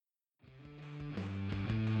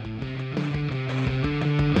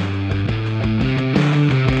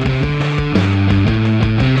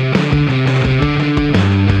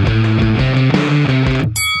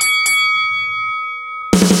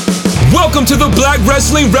the Black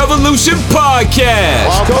Wrestling Revolution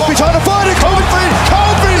podcast. Kofi trying to find it. Kofi!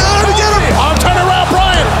 Let me get him! I'm turning around,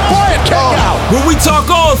 Brian kick out. Where we talk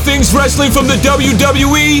all things wrestling from the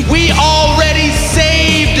WWE, We already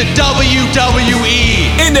saved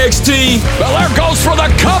WWE. NXT, Belair goes for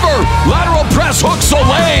the cover. Lateral press hooks a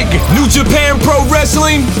leg. New Japan Pro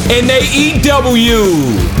Wrestling, and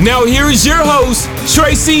AEW. Now here is your host,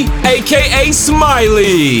 Tracy, aka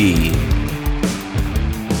Smiley.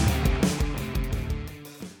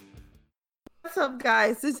 What's up,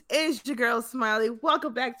 guys? This is your girl Smiley.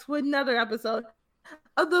 Welcome back to another episode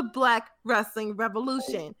of the Black Wrestling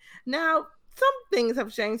Revolution. Now, some things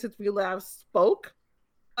have changed since we last spoke.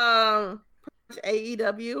 AEW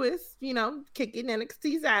is, kicking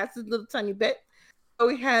NXT's ass a little tiny bit.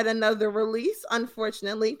 We had another release.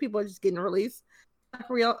 Unfortunately, people are just getting released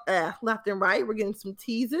left and right. We're getting some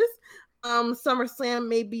teases. SummerSlam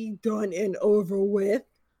may be done and over with.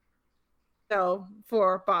 So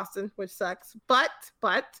for Boston, which sucks. But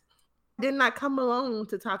I did not come alone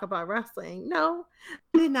to talk about wrestling. No,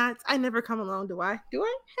 I did not. I never come alone, do I? Do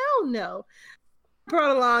I? Hell no.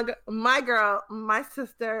 Brought along my girl, my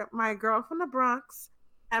sister, my girl from the Bronx.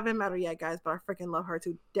 I haven't met her yet, guys, but I freaking love her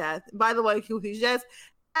to death. By the way, he just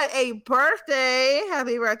had a birthday.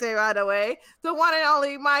 Happy birthday, by the way. The one and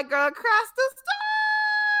only my girl, Cresta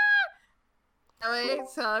Star. Anyway,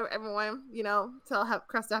 tell everyone, tell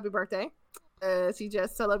Cresta happy birthday. She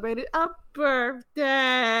just celebrated a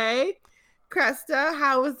birthday. Cresta,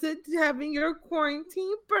 how was it having your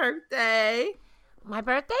quarantine birthday? My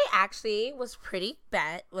birthday actually was pretty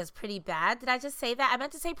bad. Did I just say that? I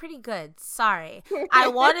meant to say pretty good. Sorry. I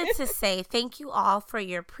wanted to say thank you all for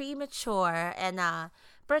your premature and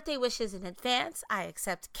birthday wishes in advance. I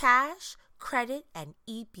accept cash, credit, and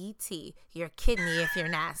EBT. Your kidney if you're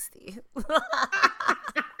nasty.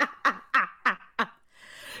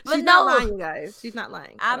 She's not lying, you guys. She's not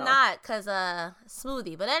lying. I'm not, because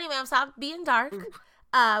smoothie. But anyway, I'm stopped being dark.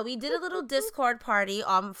 We did a little Discord party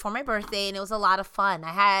for my birthday, and it was a lot of fun. I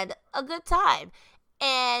had a good time.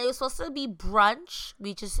 And it was supposed to be brunch.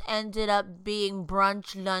 We just ended up being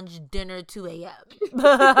brunch, lunch, dinner, 2 a.m. We did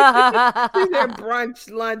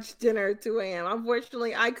brunch, lunch, dinner, 2 a.m.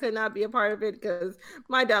 Unfortunately, I could not be a part of it because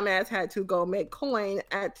my dumb ass had to go make coin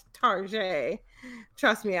at Target.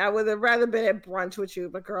 Trust me, I would have rather been at brunch with you,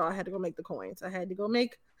 but girl, I had to go make the coins. I had to go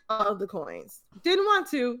make all of the coins. Didn't want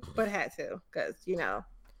to, but had to because,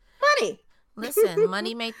 money. Listen,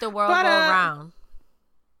 money make the world go round.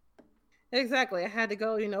 Exactly. I had to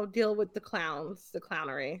go, deal with the clowns, the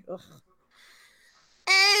clownery. Ugh.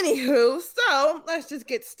 Anywho, so let's just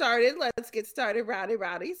get started. Let's get started,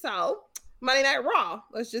 rowdy. So, Monday Night Raw.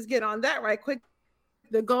 Let's just get on that right quick.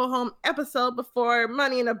 The go-home episode before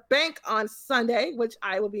Money in the Bank on Sunday, which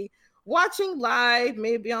I will be watching live.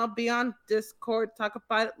 Maybe I'll be on Discord, talk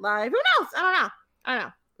about it live. Who knows? I don't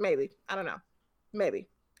know. Maybe. I don't know. Maybe.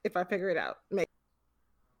 If I figure it out. Maybe.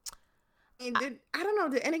 I don't know.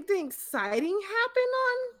 Did anything exciting happen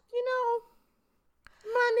on,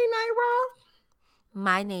 Monday Night Raw?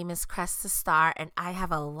 My name is Cresta Star, and I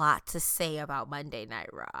have a lot to say about Monday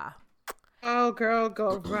Night Raw. Oh, girl,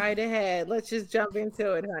 go right ahead. Let's just jump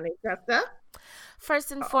into it, honey. Cresta?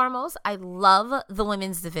 First and foremost, I love the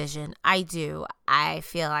women's division. I do. I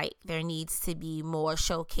feel like there needs to be more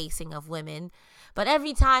showcasing of women. But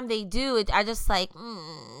every time they do it, I just like,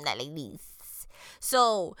 not like this.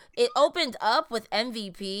 So it opened up with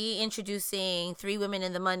MVP introducing 3 women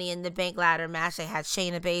in the Money in the Bank ladder match. They had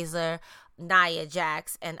Shayna Baszler, Nia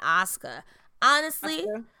Jax, and Asuka. Honestly,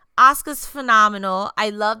 Asuka's phenomenal. I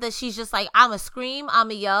love that she's just like, I'm a scream,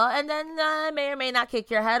 I'm a yell, and then may or may not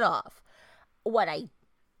kick your head off. What I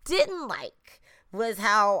didn't like was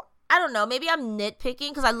how, I don't know, maybe I'm nitpicking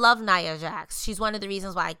because I love Nia Jax. She's one of the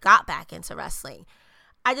reasons why I got back into wrestling.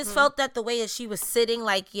 I just felt that the way that she was sitting,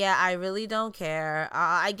 like, yeah, I really don't care.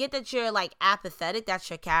 I get that you're, like, apathetic.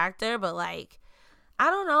 That's your character. But, like,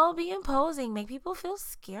 I don't know, be imposing. Make people feel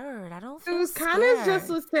scared. I don't feel scared. It was kind of just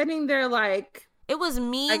was sitting there, like... It was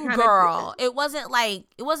Mean Girl. It wasn't, like,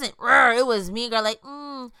 it wasn't, it was Mean Girl. Like,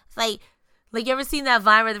 it's like, you ever seen that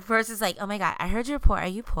Vine where the person's like, oh, my God, I heard you're poor. Are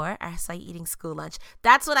you poor? I saw you eating school lunch.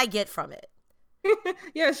 That's what I get from it.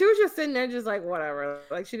 Yeah, she was just sitting there just like whatever.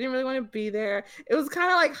 Like she didn't really want to be there. It was kind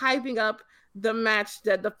of like hyping up the match,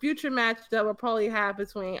 the future match that will probably have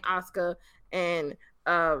between Asuka and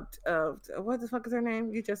what the fuck is her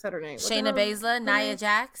name? You just said her name. Shayna Baszler, Nia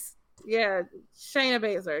Jax. Yeah, Shayna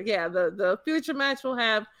Baszler. Yeah, the future match we'll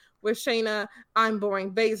have with Shayna, I'm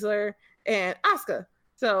Boring Baszler, and Asuka.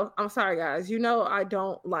 So I'm sorry, guys. I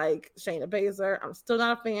don't like Shayna Baszler. I'm still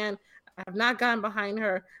not a fan. I have not gotten behind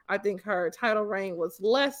her. I think her title reign was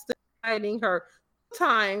less than hiding her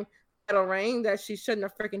time title reign that she shouldn't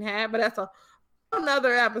have freaking had, but that's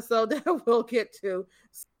another episode that we'll get to.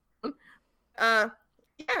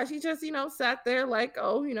 Yeah, she just, sat there like,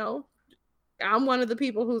 oh, I'm one of the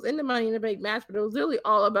people who's in the Money in the Bank match, but it was really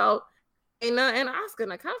all about Shayna and Asuka,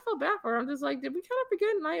 and I kind of felt bad for her. I'm just like, did we kind of forget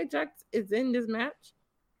Nia Jax is in this match?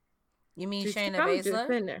 You mean Shayna Baszler? Just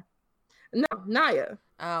been there. No, Nia.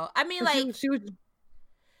 Oh, I mean, like, she was.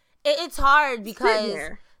 It's hard because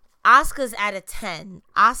Asuka's at a 10,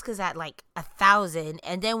 Asuka's at like 1,000,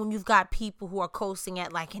 and then when you've got people who are coasting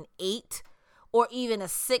at like an 8 or even a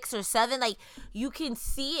 6 or 7, like you can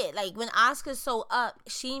see it. Like when Asuka's so up,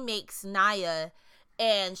 she makes Nia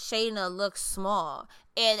and Shayna look small.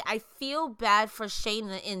 And I feel bad for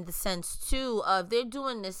Shayna in the sense too of they're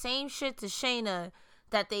doing the same shit to Shayna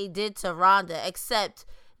that they did to Ronda, except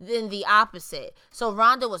then the opposite. So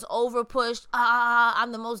Ronda was overpushed.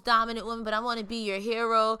 I'm the most dominant woman, but I want to be your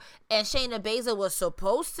hero. And Shayna Baszler was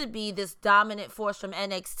supposed to be this dominant force from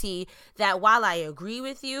NXT that, while I agree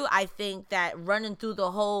with you, I think that running through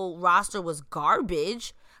the whole roster was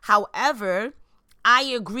garbage. However, I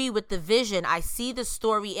agree with the vision. I see the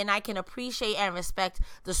story and I can appreciate and respect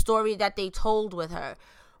the story that they told with her.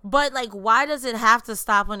 But, like, why does it have to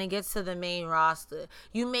stop when it gets to the main roster?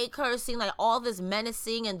 You make her seem like all this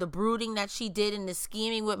menacing and the brooding that she did and the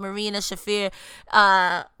scheming with Marina Shafir.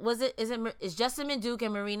 Is Jessamyn Duke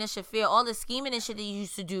and Marina Shafir, all the scheming and shit that you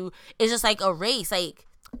used to do is just like a race. Like,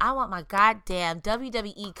 I want my goddamn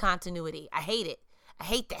WWE continuity. I hate it. I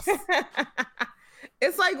hate this.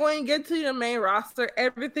 It's like when you get to the main roster,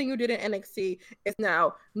 everything you did in NXT is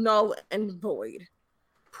now null and void.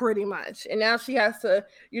 Pretty much. And now she has to,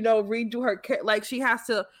 redo her, like she has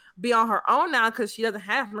to be on her own now because she doesn't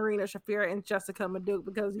have Marina Shafir and Jessica Maduke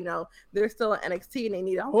because, they're still in NXT and they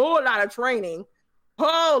need a whole lot of training.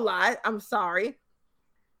 Whole lot. I'm sorry.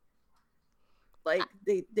 Like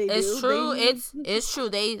they it's do. True. It's true.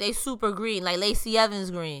 They super green, like Lacey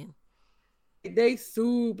Evans green. They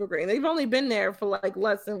super green. They've only been there for like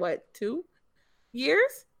less than 2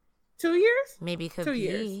 years? 2 years? Maybe it could 2 be.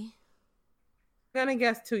 years. I'm gonna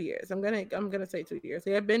guess 2 years. I'm gonna say 2 years.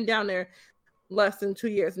 They have been down there less than 2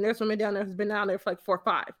 years, and there's women down there who's been down there for like 4 or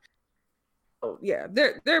 5. Oh yeah,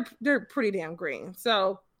 they're pretty damn green.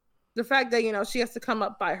 So the fact that she has to come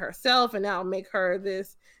up by herself and now make her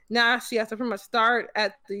this. Now she has to pretty much start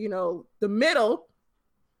at the the middle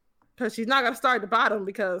because she's not gonna start at the bottom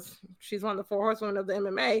because she's one of the 4 horsewomen of the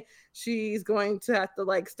MMA. She's going to have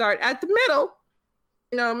to start at the middle.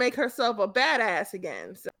 Make herself a badass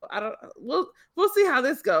again. So we'll see how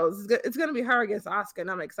this goes. It's going to be her against Asuka,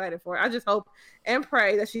 and I'm excited for it. I just hope and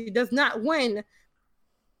pray that she does not win.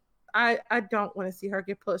 I don't want to see her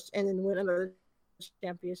get pushed and then win another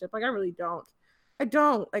championship. Like I really don't. I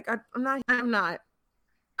don't. Like I'm not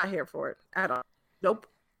here for it at all. Nope.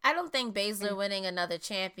 I don't think Baszler winning another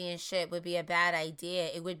championship would be a bad idea.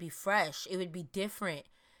 It would be fresh. It would be different,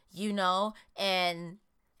 and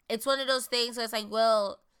it's one of those things where it's like,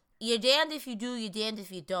 well, you're damned if you do, you're damned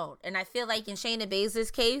if you don't. And I feel like in Shayna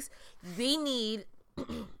Baszler's case, we need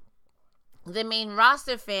the main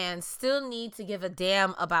roster fans still need to give a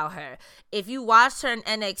damn about her. If you watched her in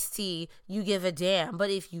NXT, you give a damn. But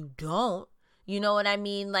if you don't, you know what I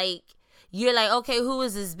mean? Like, you're like, okay, who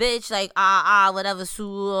is this bitch? Like, whatever,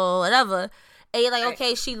 whatever. And you're like,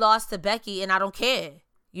 okay, she lost to Becky and I don't care.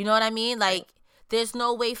 You know what I mean? Like, there's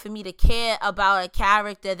no way for me to care about a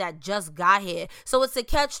character that just got here. So it's a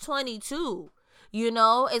catch-22,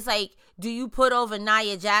 It's like, do you put over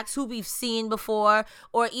Nia Jax, who we've seen before?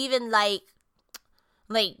 Or even, like,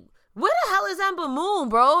 where the hell is Ember Moon,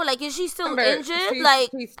 bro? Like, is she still injured?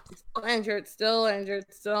 She's still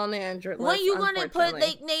injured, still on the injured list. When you gonna put,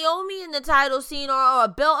 like, Naomi in the title scene or a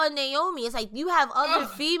belt on Naomi? It's like, you have other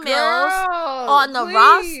females on the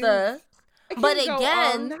roster. But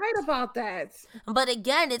again, all night about that. But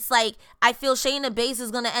again, it's like I feel Shayna Baszler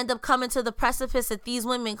is gonna end up coming to the precipice that these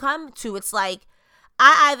women come to. It's like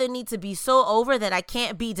I either need to be so over that I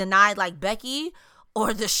can't be denied like Becky,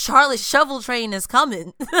 or the Charlotte shovel train is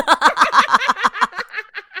coming.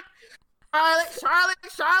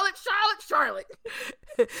 Charlotte.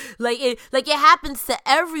 Like it happens to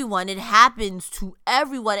everyone. It happens to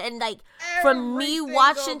everyone. And like from me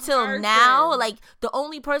watching till now, like the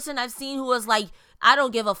only person I've seen who was like, I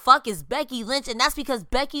don't give a fuck is Becky Lynch, and that's because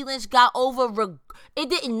Becky Lynch got over. It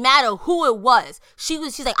didn't matter who it was.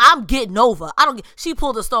 She's like, I'm getting over. She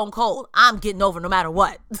pulled a Stone Cold. I'm getting over no matter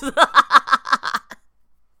what.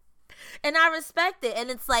 And I respect it. And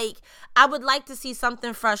it's like, I would like to see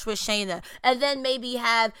something fresh with Shayna. And then maybe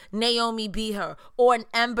have Naomi beat her. Or an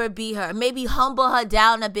Ember beat her. Maybe humble her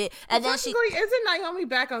down a bit. And then isn't Naomi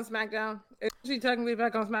back on SmackDown? Is she technically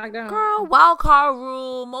back on SmackDown? Girl, wild card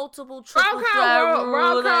rule, multiple triple threat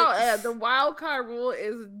rule. The wild card rule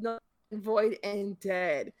is not void and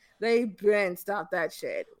dead. They've been stopped that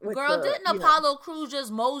shit. Girl, didn't Apollo Crews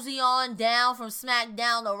just mosey on down from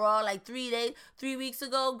SmackDown to Raw like 3 weeks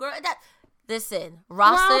ago? Girl, listen,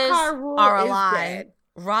 rosters are a lie.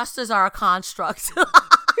 Rosters are a construct.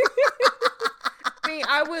 I mean,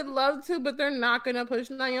 I would love to, but they're not going to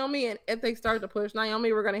push Naomi. And if they start to push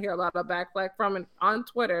Naomi, we're going to hear a lot of backlash from it on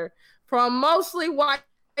Twitter from mostly white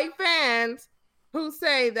fans who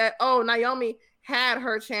say that, oh, Naomi had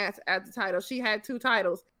her chance at the title. She had 2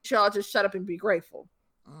 titles. Y'all just shut up and be grateful.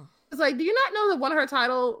 It's like, do you not know that one of her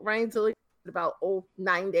title reigns about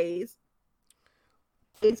 9 days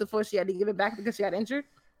before she had to give it back because she got injured?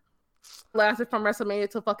 Lasted from WrestleMania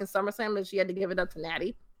to fucking SummerSlam, and she had to give it up to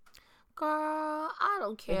Natty. Girl, I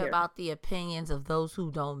don't care about the opinions of those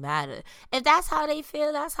who don't matter. If that's how they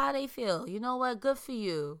feel, that's how they feel. You know what? Good for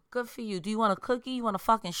you. Good for you. Do you want a cookie? You want a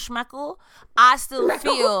fucking schmeckle? I still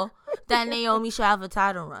feel that Naomi should have a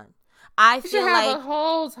title run. I feel like a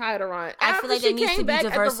whole title run. I feel like there needs to be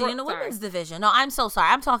diversity in the women's division. No, I'm so sorry.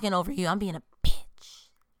 I'm talking over you. I'm being a bitch.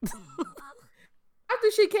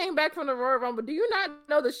 After she came back from the Royal Rumble, do you not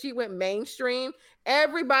know that she went mainstream?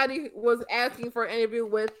 Everybody was asking for an interview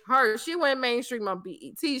with her. She went mainstream on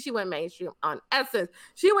BET. She went mainstream on Essence.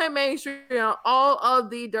 She went mainstream on all of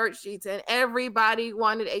the dirt sheets, and everybody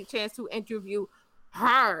wanted a chance to interview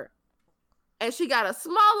her. And she got a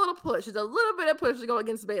small little push, just a little bit of push to go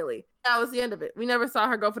against Bayley. That was the end of it. We never saw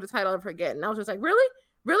her go for the title ever again. And I was just like, really?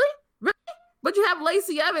 Really? Really? But you have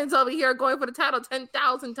Lacey Evans over here going for the title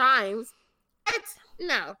 10,000 times. What?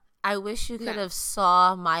 No. I wish you could have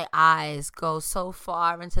saw my eyes go so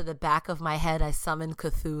far into the back of my head I summoned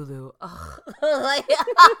Cthulhu.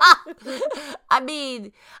 I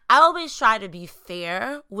mean, I always try to be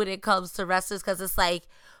fair when it comes to wrestlers because it's like,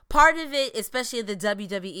 part of it, especially in the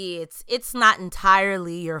WWE, it's not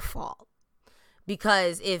entirely your fault.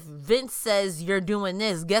 Because if Vince says you're doing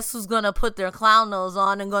this, guess who's going to put their clown nose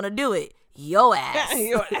on and going to do it? Your ass.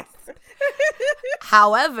 Your ass.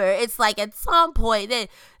 However, it's like at some point,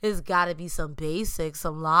 there's got to be some basics,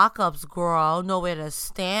 some lockups, girl. Nowhere to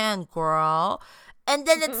stand, girl. And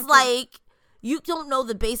then it's like, you don't know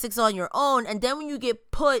the basics on your own. And then when you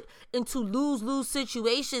get put into lose-lose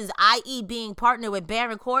situations, i.e. being partnered with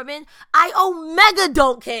Baron Corbin, I Omega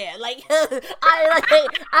don't care. Like,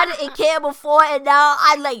 I didn't care before, and now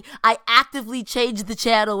I actively change the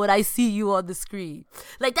channel when I see you on the screen.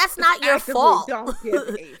 Like, that's not your fault.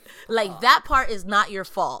 Like, that part is not your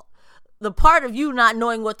fault. The part of you not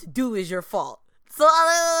knowing what to do is your fault. So,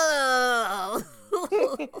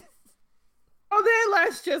 well, then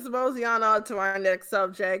let's just mosey on to our next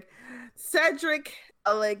subject. Cedric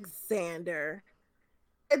Alexander.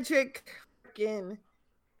 Cedric freaking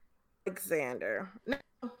Alexander. Now,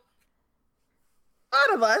 a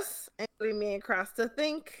lot of us, including me and Krasta,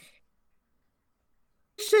 think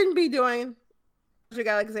you shouldn't be doing Cedric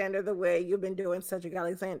Alexander the way you've been doing Cedric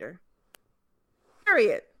Alexander.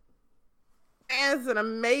 Period. As an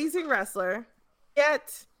amazing wrestler,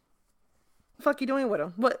 yet the fuck you doing with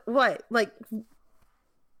him? What? Like,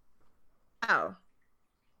 how?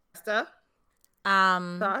 Stuff?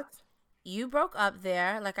 Thoughts? You broke up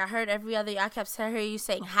there. Like, I heard I kept hearing you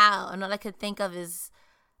saying how, and all I could think of is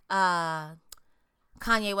Kanye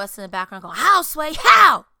West in the background going, how, Sway,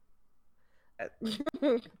 how?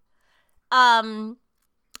 I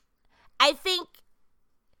think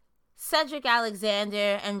Cedric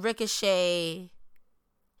Alexander and Ricochet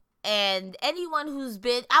and anyone who's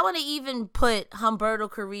been, I want to even put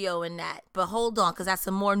Humberto Carrillo in that, but hold on, because that's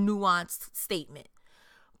a more nuanced statement.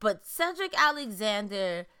 But Cedric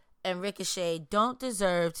Alexander and Ricochet don't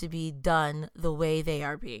deserve to be done the way they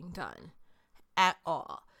are being done at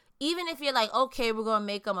all. Even if you're like, okay, we're going to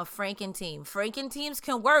make them a Franken team. Franken teams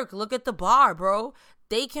can work. Look at the bar, bro.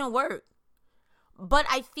 They can work. But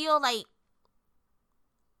I feel like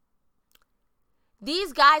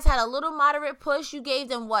these guys had a little moderate push. You gave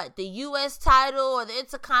them what? The U.S. title or the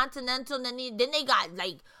Intercontinental. And then they got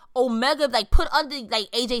like Omega like put under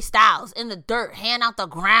like AJ Styles in the dirt, hand out the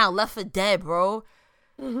ground, left for dead, bro.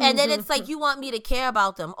 And then it's like, you want me to care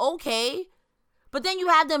about them. Okay. But then you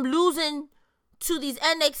have them losing to these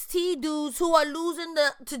NXT dudes who are losing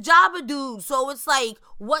to Jobber dudes. So it's like,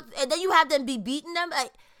 what? And then you have them be beating them.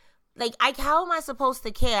 How am I supposed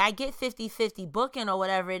to care? I get 50-50 booking or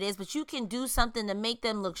whatever it is, but you can do something to make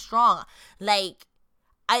them look strong.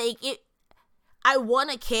 I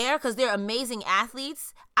want to care because they're amazing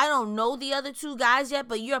athletes. I don't know the other two guys yet,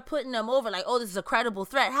 but you're putting them over like, oh, this is a credible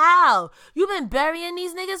threat. How? You've been burying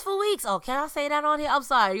these niggas for weeks. Oh, can I say that on here? I'm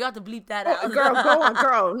sorry. You have to bleep that out. Girl, go on,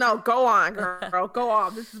 girl. No, go on, girl. Go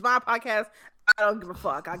on. This is my podcast. I don't give a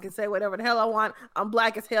fuck. I can say whatever the hell I want. I'm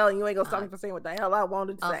black as hell, and you ain't gonna stop me from saying what the hell I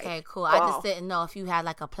wanted to say. Okay, cool. I just didn't know if you had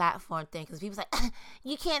like a platform thing because people's like,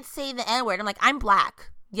 you can't say the N-word. I'm like, I'm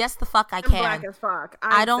black. Yes, the fuck I can. I'm black as fuck.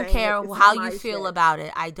 I don't care how you feel about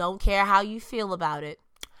it. I don't care how you feel about it.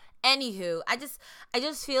 Anywho, I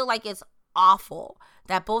just feel like it's awful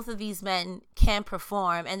that both of these men can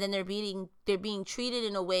perform and then they're being treated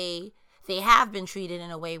in a way. They have been treated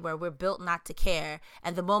in a way where we're built not to care.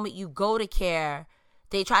 And the moment you go to care,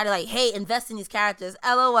 they try to like, hey, invest in these characters.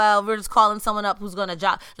 LOL, we're just calling someone up who's going to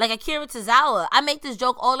drop. Like Akira Tozawa. I make this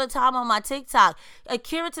joke all the time on my TikTok.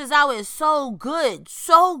 Akira Tozawa is so good.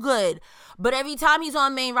 So good. But every time he's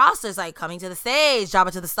on main roster, it's like coming to the stage, drop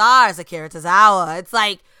it to the stars, Akira Tozawa. It's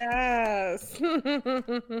like, yes.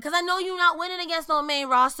 Because I know you're not winning against no main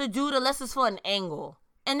roster dude unless it's for an angle.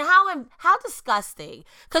 And how disgusting.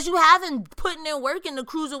 Because you haven't put in work in the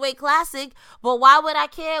Cruiserweight Classic, but why would I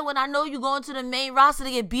care when I know you're going to the main roster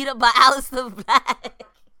to get beat up by Aleister Black?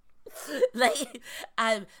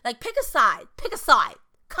 like pick a side.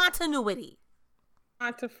 Continuity.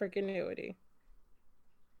 Continuity.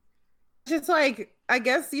 Just like, I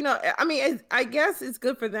guess, I guess it's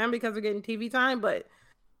good for them because they're getting TV time, but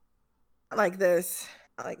I like this.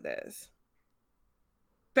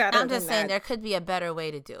 I'm just saying there could be a better way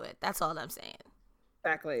to do it. That's all I'm saying.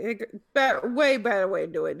 Exactly. Way better way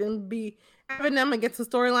to do it than be having them against a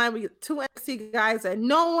storyline with two NXT guys that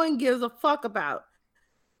no one gives a fuck about.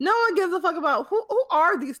 No one gives a fuck about who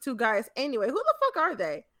are these two guys anyway? Who the fuck are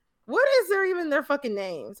they? What is their fucking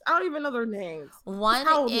names? I don't even know their names. One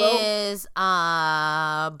is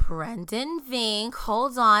Brendan Vink.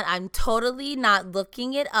 Hold on. I'm totally not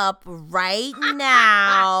looking it up right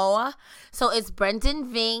now. So it's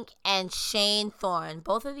Brendan Vink and Shane Thorne.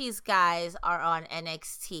 Both of these guys are on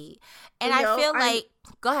NXT. And I feel like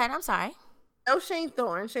go ahead, I'm sorry. No, Shane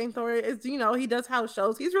Thorne. Shane Thorne is, he does house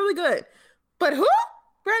shows. He's really good. But who?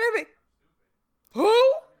 Brendan Vink. Who?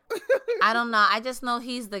 I don't know. I just know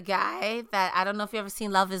he's the guy that, I don't know if you ever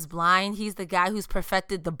seen Love is Blind. He's the guy who's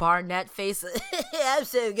perfected the Barnett face. I'm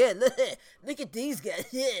so good. Look at these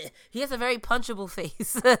guys. He has a very punchable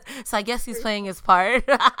face. So I guess he's playing his part.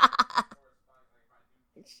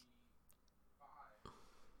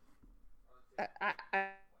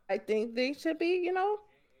 I think they should be,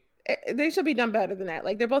 they should be done better than that.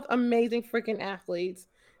 Like, they're both amazing freaking athletes.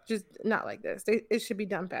 Just not like this. It should be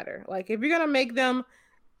done better. Like, if you're going to make them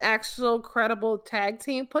actual credible tag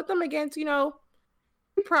team, put them against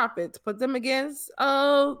Profits, put them against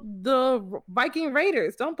the Viking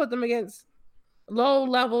Raiders. Don't put them against low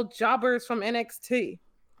level jobbers from NXT.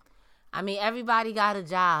 I mean, everybody got a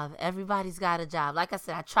job. Everybody's got a job. Like I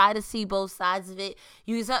said, I try to see both sides of it.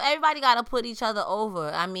 Everybody got to put each other over.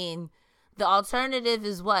 I mean, the alternative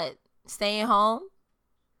is what? Staying home?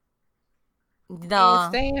 No.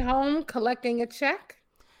 Staying home, collecting a check?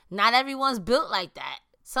 Not everyone's built like that.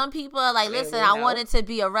 Some people are like, listen, I wanted to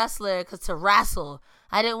be a wrestler to wrestle.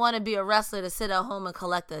 I didn't want to be a wrestler to sit at home and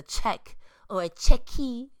collect a check or a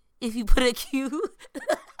checky, if you put a Q.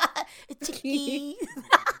 A checky.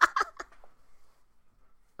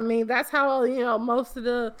 I mean, that's how, most of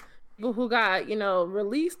the people who got,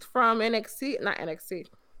 released from not NXT.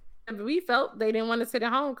 We felt they didn't want to sit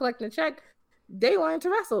at home collecting a check. They wanted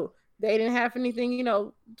to wrestle. They didn't have anything,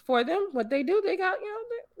 for them. What they do, they got,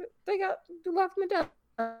 they got left in the dust.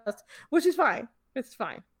 Which is fine. It's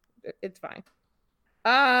fine.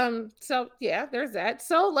 So yeah, there's that.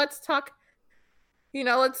 So let's talk,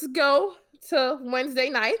 let's go to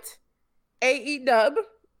Wednesday night. AEW.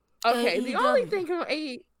 Okay, AEW. The only thing from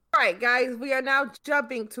AEW. All right, guys, we are now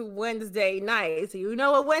jumping to Wednesday night. So you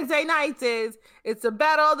know what Wednesday nights is. It's a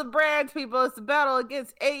battle of the brands, people. It's a battle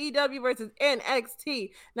against AEW versus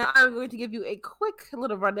NXT. Now, I'm going to give you a quick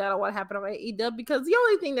little rundown on what happened on AEW because the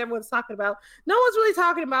only thing that everyone's talking about, no one's really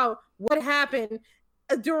talking about what happened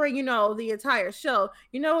during, the entire show.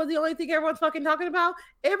 The only thing everyone's fucking talking about?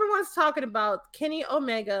 Everyone's talking about Kenny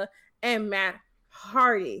Omega and Matt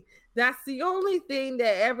Hardy. That's the only thing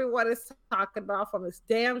that everyone is talking about from this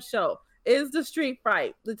damn show is the street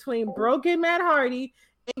fight between Broken Matt Hardy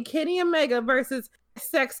and Kenny Omega versus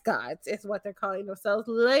Sex Gods. Is what they're calling themselves.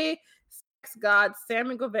 Sex Gods,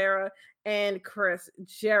 Sammy Guevara and Chris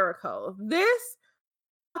Jericho. This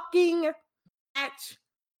fucking match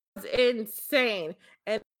was insane.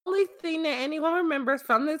 And the only thing that anyone remembers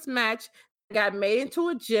from this match got made into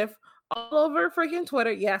a GIF all over freaking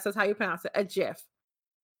Twitter. Yes, that's how you pronounce it. A GIF.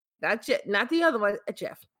 Not the other one. A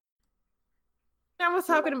GIF. What I was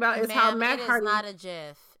talking about is how Matt Hardy. It is not a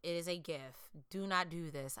GIF. It is a GIF. Do not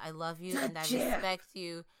do this. I love you and I respect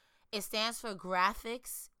you. It stands for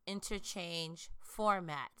Graphics Interchange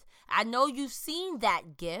Format. I know you've seen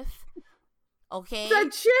that GIF. Okay.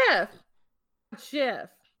 It's a GIF.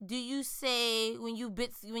 Do you say when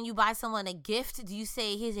you buy someone a gift? Do you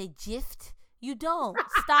say here's a gift? You don't.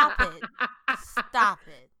 Stop it. Stop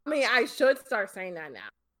it. I mean, I should start saying that now.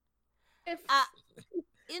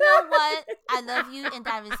 You know what? I love you and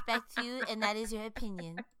I respect you, and that is your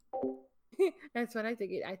opinion. That's what I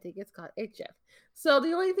think. I think it's called a GIF. So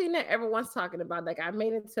the only thing that everyone's talking about, like I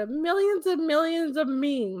made it to millions and millions of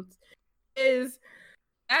memes, is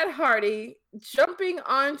Matt Hardy jumping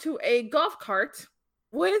onto a golf cart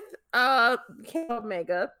with Kenny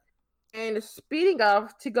Omega and speeding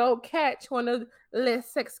off to go catch one of the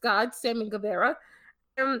sex gods, Sammy Guevara.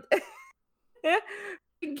 And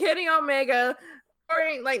Kenny Omega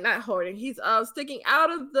he's sticking out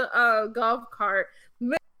of the golf cart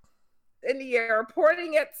in the air,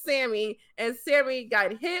 pointing at Sammy, and Sammy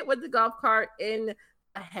got hit with the golf cart in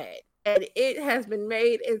the head. And it has been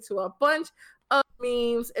made into a bunch of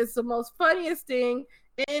memes. It's the most funniest thing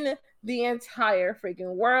in the entire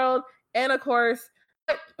freaking world. And of course,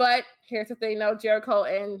 but here's the thing, no, Jericho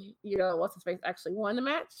and what's his face actually won the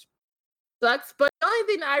match. Sucks. But the only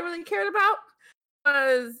thing that I really cared about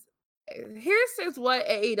was here's what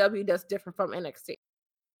AEW does different from NXT.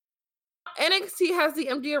 NXT has the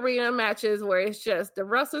empty arena matches where it's just the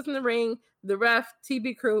wrestlers in the ring, the ref,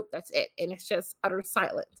 TV crew, that's it. And it's just utter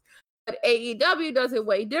silence. But AEW does it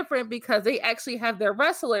way different because they actually have their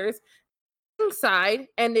wrestlers inside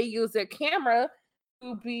and they use their camera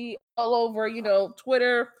to be all over,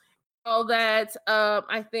 Twitter, all that.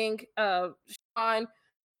 I think Sean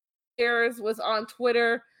Ayers was on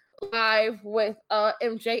Twitter live with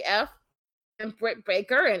MJF and Britt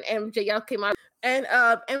Baker, and MJF came out and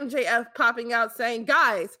MJF popping out saying,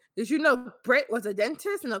 guys, did you know Britt was a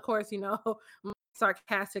dentist? And of course, my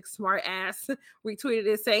sarcastic smart ass retweeted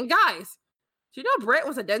it saying, guys, did you know Britt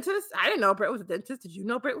was a dentist? I didn't know Britt was a dentist. Did you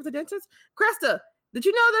know Britt was a dentist? Krista, did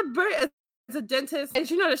you know that Britt is a dentist? And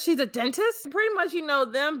did you know that she's a dentist? Pretty much,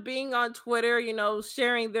 them being on Twitter,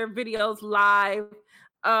 sharing their videos live.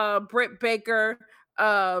 Britt Baker,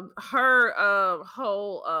 her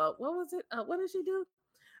whole what was it? What did she do?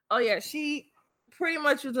 Oh yeah, she pretty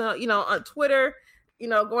much was on Twitter,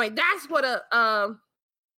 going, that's what a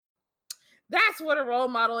role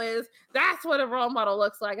model is. That's what a role model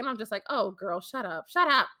looks like. And I'm just like, oh girl, shut up,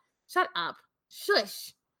 shush.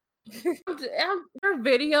 Her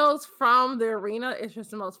videos from the arena is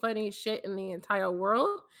just the most funny shit in the entire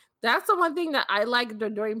world. That's the one thing that I like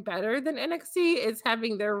they're doing better than NXT is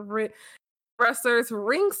having their wrestlers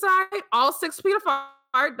ringside, all 6 feet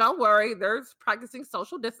apart. Don't worry, they're practicing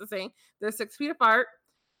social distancing. They're 6 feet apart,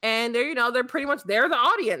 and they're pretty much the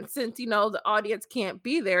audience since the audience can't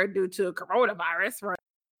be there due to coronavirus. Right?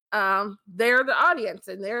 They're the audience,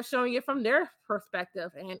 and they're showing it from their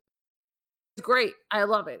perspective, and it's great. I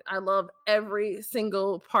love it. I love every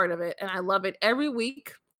single part of it, and I love it every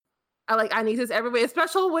week. I need this every week,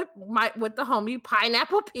 especially with the homie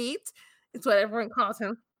Pineapple Pete. It's what everyone calls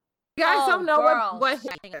him. You guys don't know what.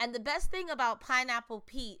 And the best thing about Pineapple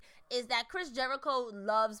Pete is that Chris Jericho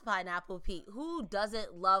loves Pineapple Pete. Who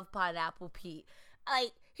doesn't love Pineapple Pete?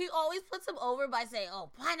 He always puts him over by saying,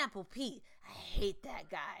 "Oh, Pineapple Pete, I hate that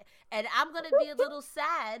guy." And I'm gonna be a little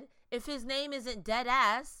sad if his name isn't dead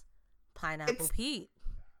ass Pineapple Pete.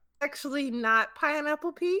 Actually, not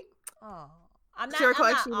Pineapple Pete. Oh. Jericho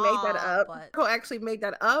actually made that up. Jericho actually made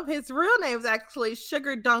that up. His real name is actually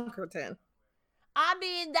Sugar Dunkerton. I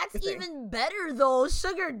mean, that's even better though.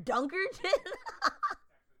 Sugar Dunkerton.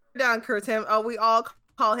 Dunkerton. Oh, we all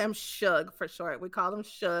call him Shug for short. We call him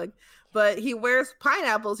Shug. But he wears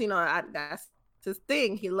pineapples. That's his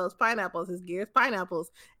thing. He loves pineapples. His gear is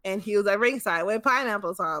pineapples. And he was at ringside with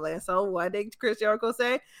pineapples on. And so what did Chris Jericho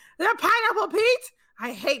say? They're Pineapple Pete.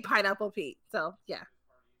 I hate Pineapple Pete. So yeah.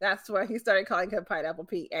 That's where he started calling him Pineapple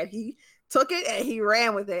Pete. And he took it and he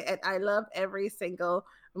ran with it. And I love every single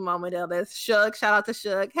moment of this. Shug, shout out to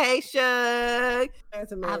Shug. Hey, Shug.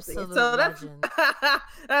 That's amazing. Absolute so legend.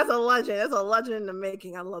 That's a legend. That's a legend in the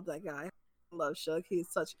making. I love that guy. I love Shug. He's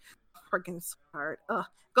such freaking smart.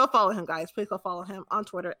 Go follow him, guys. Please go follow him on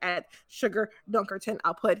Twitter at Sugar Dunkerton.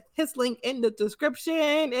 I'll put his link in the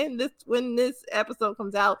description. And when this episode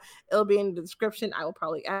comes out, it'll be in the description. I will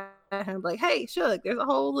probably add him like, hey, Shug, there's a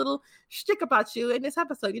whole little shtick about you in this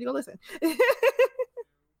episode. You need to go listen. I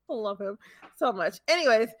love him so much.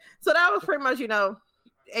 Anyways, so that was pretty much,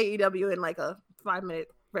 AEW in like a 5-minute.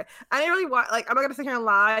 I didn't really watch. Like, I'm not gonna sit here and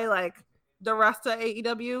lie. Like, the rest of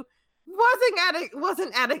AEW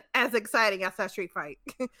wasn't as exciting as that street fight.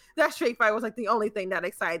 That street fight was like the only thing that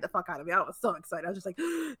excited the fuck out of me. I was so excited. I was just like,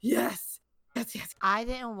 yes. I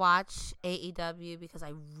didn't watch AEW because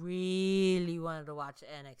I really wanted to watch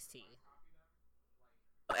NXT.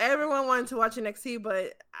 Everyone wanted to watch NXT,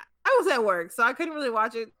 but I was at work, so I couldn't really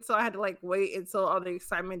watch it. So I had to like wait until all the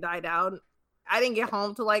excitement died down. I didn't get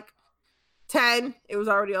home till like 10. It was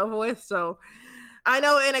already over with. So I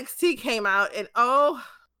know NXT came out, and oh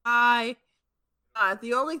my God,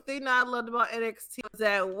 the only thing that I loved about NXT was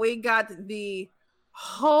that we got the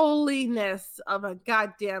holiness of a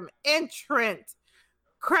goddamn entrant.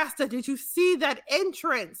 Cresta, did you see that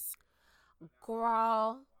entrance?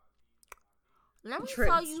 Girl, let me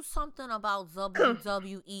tell you something about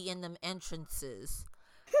WWE and them entrances.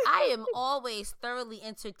 I am always thoroughly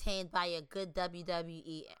entertained by a good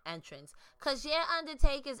WWE entrance. Cause yeah,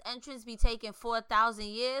 Undertaker's entrance be taking 4,000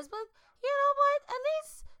 years, but you know what? At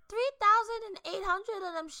least 3,800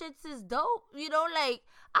 of them shits is dope. You know, like,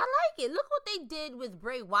 I like it. Look what they did with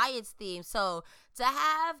Bray Wyatt's theme. So to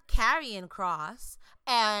have Karrion Kross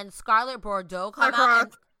and Scarlett Bordeaux come out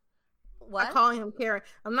and... What? I'm calling him Karrion.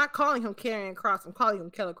 I'm not calling him Karrion Kross. I'm calling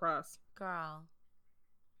him Killer Kross. Girl,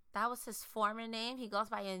 that was his former name. He goes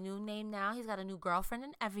by a new name now. He's got a new girlfriend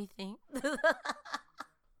and everything.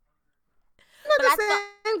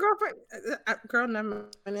 Girlfriend. Girl, never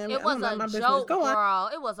mind. It was a joke,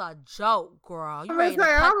 girl. It was a joke, girl. You ready to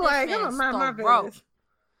I'm cut like, this I'm man's my throat. business.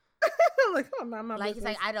 Like, he's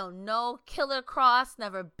like, I don't know Killer Kross,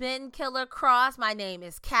 never been Killer Kross. My name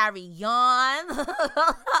is Karrion.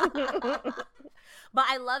 But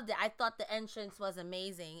I loved it. I thought the entrance was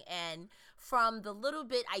amazing. And from the little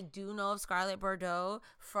bit I do know of Scarlett Bordeaux,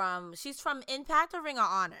 she's from Impact or Ring of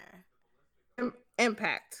Honor?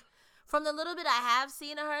 Impact. From the little bit I have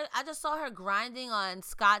seen of her, I just saw her grinding on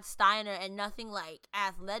Scott Steiner and nothing like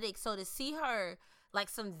athletic. So to see her like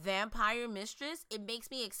some vampire mistress, it makes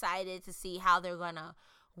me excited to see how they're gonna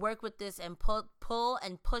work with this and pull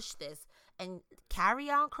and push this. And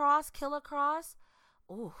Karrion Kross, Killer Kross,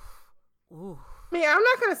 ooh. I mean, I'm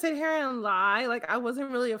not gonna sit here and lie. Like, I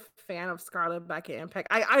wasn't really a fan of Scarlett back at Impact.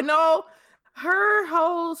 I know her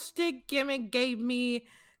whole shtick gimmick gave me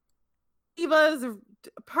Divas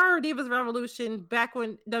Revolution back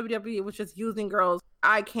when WWE was just using girls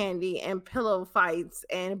eye candy and pillow fights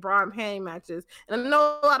and bra and panty matches. And I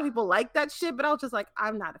know a lot of people like that shit, but I was just like,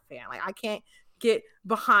 I'm not a fan. Like, I can't get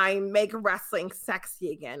behind make wrestling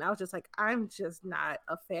sexy again. I was just like, I'm just not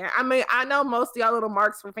a fan. I mean, I know most of y'all little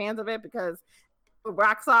marks were fans of it because it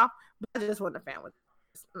rocks off, but I just wasn't a fan with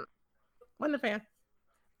it. Wasn't a fan.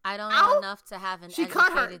 I don't know enough to have an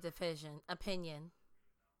educated opinion.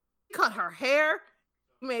 Cut her hair,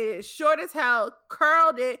 made it short as hell,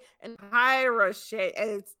 curled it, and Pyra shit, and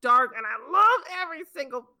it's dark, and I love every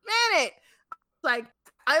single minute. Like,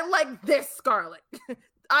 I like this Scarlett.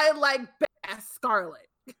 I like best Scarlett.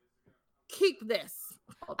 Keep this.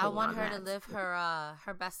 I want her to live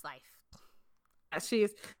her best life. She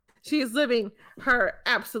is living her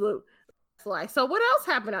absolute life. So what else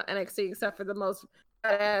happened on NXT except for the most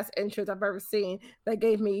badass entrance I've ever seen that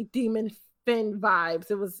gave me Demon Finn vibes?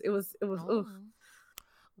 It was oof.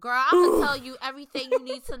 Girl, I'm gonna tell you everything you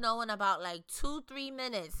need to know in about like 2-3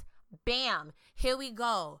 minutes. Bam, here we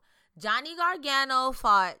go. Johnny Gargano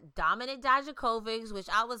fought Dominik Dijakovic, which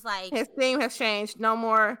I was like, his theme has changed. No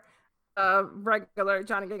more regular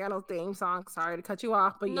Johnny Gargano theme song. Sorry to cut you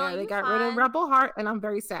off, but no, yeah, they got rid of Rebel Heart, and I'm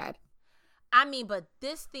very sad. I mean, but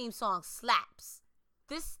this theme song slaps.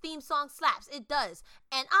 This theme song slaps. It does.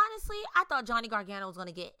 And honestly, I thought Johnny Gargano was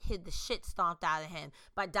going to get the shit stomped out of him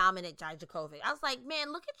by Dominik Dijakovic. I was like,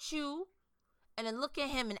 man, look at you. And then look at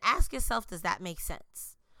him and ask yourself, does that make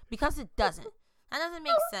sense? Because it doesn't. That doesn't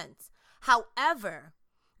make sense. However,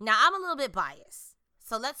 now I'm a little bit biased.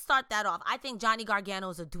 So let's start that off. I think Johnny Gargano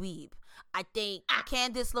is a dweeb. I think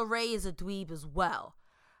Candice LeRae is a dweeb as well.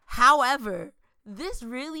 However, this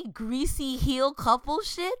really greasy heel couple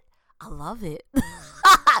shit, I love it.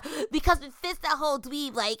 Because it fits that whole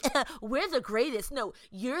dweeb, like, we're the greatest. No,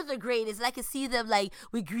 you're the greatest. And I can see them, like,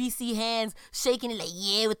 with greasy hands, shaking it, like,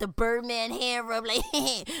 yeah, with the Birdman hand rub, like,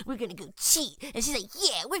 we're gonna go cheat. And she's like,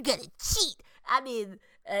 yeah, we're gonna cheat. I mean,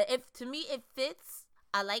 to me, it fits.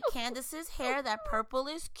 I like Candice's hair. That purple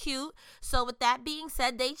is cute. So with that being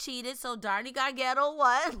said, they cheated. So Johnny Gargano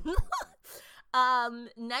won.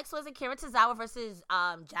 Next was Akira Tozawa versus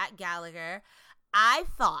Jack Gallagher. I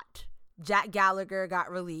thought Jack Gallagher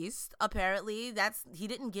got released. Apparently, he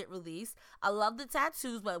didn't get released. I love the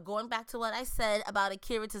tattoos, but going back to what I said about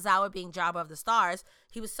Akira Tozawa being Jobber of the Stars,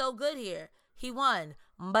 he was so good here. He won,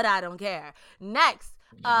 but I don't care. Next,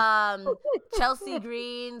 Chelsea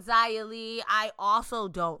Green, Xia Li. I also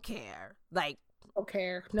don't care. Like, don't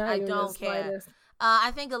care. I don't care.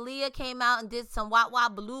 I think Aaliyah came out and did some wop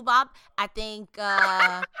wop blue bop. I think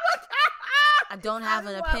I don't have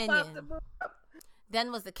an opinion.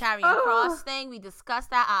 Then was the Karrion Kross thing. We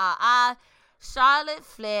discussed that. Charlotte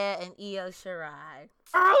Flair and Io Shirai.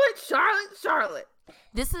 Charlotte.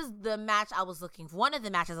 This is the match I was looking for. One of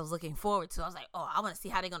the matches I was looking forward to. I was like, I want to see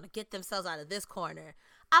how they're going to get themselves out of this corner.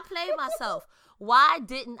 I played myself. Why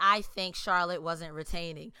didn't I think Charlotte wasn't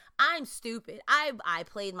retaining? I'm stupid. I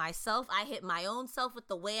played myself. I hit my own self with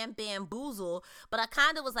the wham bamboozle, but I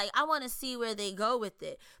kind of was like, I want to see where they go with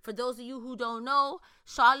it. For those of you who don't know,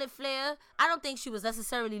 Charlotte Flair, I don't think she was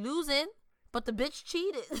necessarily losing, but the bitch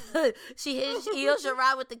cheated. She hit Io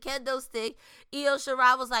Shirai with the kendo stick. Io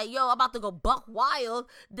Shirai was like, yo, I'm about to go buck wild.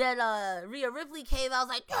 Then Rhea Ripley came out,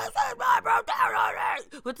 was like, this is my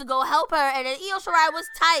brutality. Went to go help her. And then Io Shirai was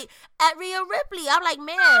tight at Rhea Ripley. I'm like,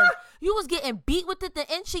 man, you was getting beat with it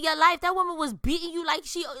the inch of your life. That woman was beating you like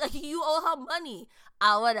you owe her money.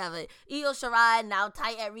 Whatever. Io Shirai now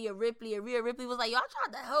tight at Rhea Ripley, and Rhea Ripley was like, y'all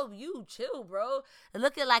tried to help you, chill, bro.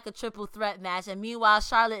 Looking like a triple threat match, and meanwhile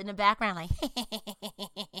Charlotte in the background like,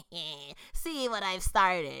 see what I've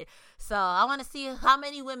started. So I want to see how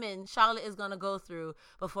many women Charlotte is gonna go through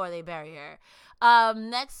before they bury her.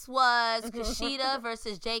 Next was Kushida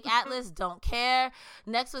versus Jake Atlas. Don't care.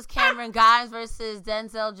 Next was Cameron Grimes versus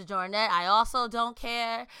Denzel Jornet. I also don't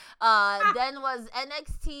care. Then was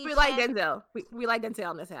NXT. We like Denzel. We like Denzel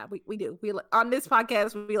on this app. We do. On this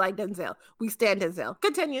podcast, we like Denzel. We stand Denzel.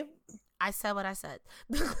 Continue. I said what I said.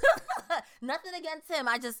 Nothing against him.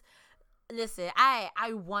 I just listen.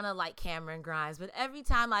 I want to like Cameron Grimes, but every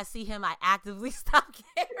time I see him, I actively stop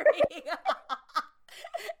caring.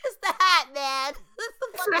 It's the hat, man.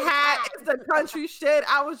 It's the hat. It's the country shit.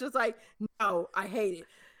 I was just like, no, I hate it.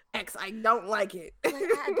 I don't like it.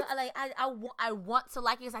 I want to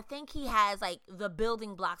like it because I think he has like the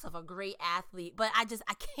building blocks of a great athlete, but I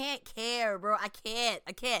can't care, bro. I can't.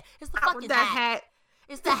 It's the fucking hat.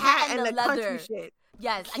 It's the hat and the leather. Shit.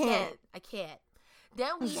 Yes, I can't.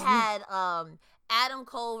 Then we had Adam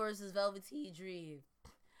Cole versus Velveteen Dream.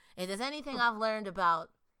 If there's anything I've learned about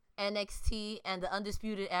NXT and the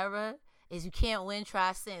Undisputed Era is you can't win,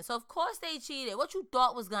 try sin. So of course they cheated. What you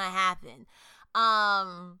thought was gonna happen?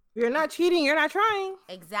 You're not cheating, you're not trying.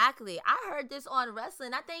 Exactly. I heard this on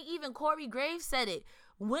wrestling. I think even Corey Graves said it.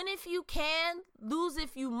 Win if you can, lose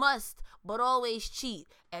if you must, but always cheat.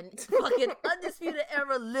 And fucking Undisputed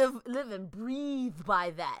Era live and breathe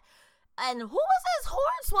by that. And who was this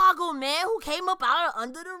Hornswoggle man who came up out of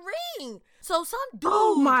under the ring? So some dude.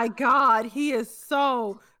 Oh my God, he is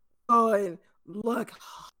so good. Look.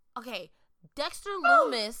 Okay, Dexter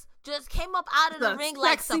Lumis just came up out of the ring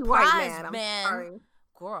like surprise, man.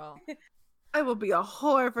 Girl. I will be a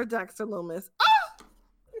whore for Dexter Lumis.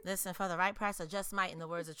 Listen, for the right price, I just might, in the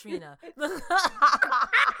words of Trina.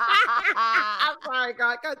 I'm sorry,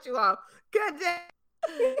 God, cut you off. Good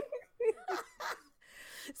day.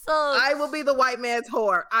 So I will be the white man's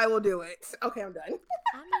whore. I will do it. Okay, I'm done.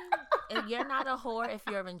 I mean, if you're not a whore, if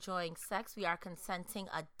you're enjoying sex, we are consenting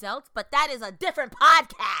adults, but that is a different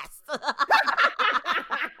podcast.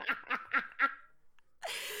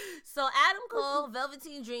 So Adam Cole,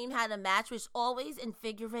 Velveteen Dream had a match which always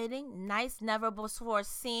invigorating, nice, never before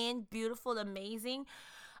seen, beautiful, amazing.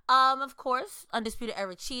 Of course, Undisputed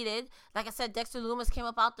Era cheated. Like I said, Dexter Lumis came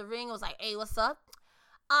up out the ring and was like, hey, what's up?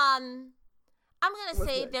 I'm going to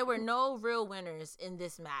say there were no real winners in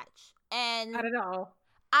this match. And not at all.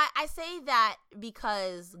 I say that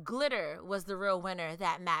because Glitter was the real winner of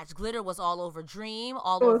that match. Glitter was all over Dream,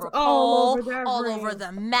 all over Cole, all over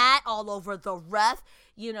the mat, all over the ref.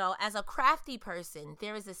 You know, as a crafty person,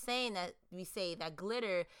 there is a saying that we say that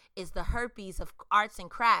glitter is the herpes of arts and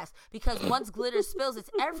crafts, because once glitter spills, it's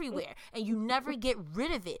everywhere and you never get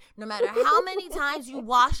rid of it. No matter how many times you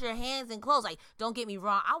wash your hands and clothes. Like, don't get me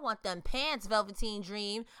wrong, I want them pants, Velveteen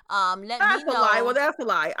Dream. That's me know. A lie. Well, that's a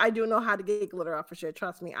lie. I do know how to get glitter off for sure.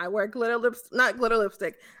 Trust me. I wear not glitter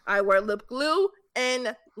lipstick. I wear lip glue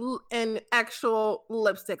and actual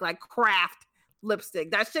lipstick, like craft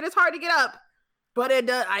lipstick. That shit is hard to get up. But it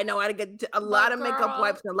does. I know how to get a lot of makeup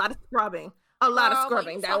wipes and a lot of scrubbing. A lot of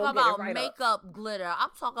scrubbing. That will get it right makeup up. Glitter. I'm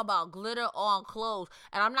talking about glitter on clothes.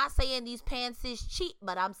 And I'm not saying these pants is cheap,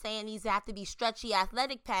 but I'm saying these have to be stretchy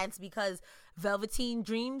athletic pants because Velveteen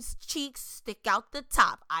Dream's cheeks stick out the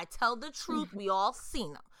top. I tell the truth. We all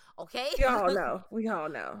seen them. Okay? We all know. We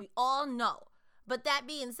all know. But that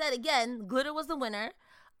being said, again, Glitter was the winner.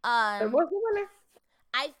 It was the winner.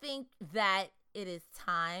 I think that it is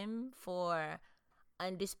time for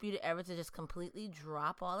Undisputed Era to just completely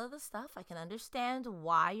drop all of the stuff. I can understand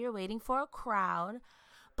why you're waiting for a crowd,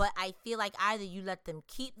 but I feel like either you let them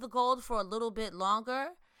keep the gold for a little bit longer,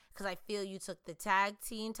 because I feel you took the tag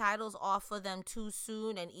team titles off of them too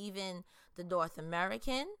soon, and even the North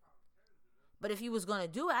American. But if you was going to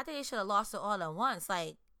do it, I think they should have lost it all at once,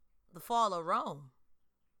 like the fall of Rome.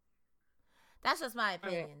 That's just my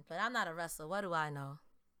opinion, but I'm not a wrestler. What do I know?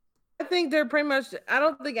 I think they're pretty much. I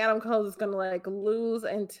don't think Adam Cole is gonna like lose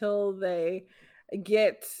until they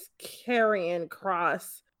get Karrion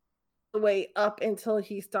Kross the way up until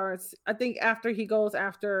he starts. I think after he goes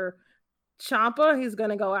after Ciampa, he's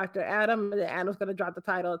gonna go after Adam, and then Adam's gonna drop the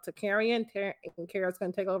title to Karrion, and Karrion's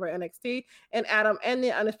gonna take over NXT, and Adam and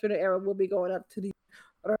the Undisputed Era will be going up to the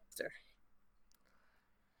roster.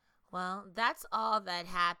 Well, that's all that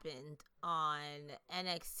happened on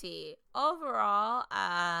NXT. Overall,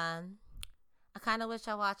 I kind of wish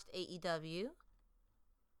I watched AEW,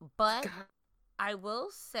 but I will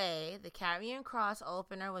say the Karrion Kross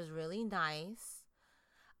opener was really nice.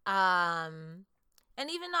 And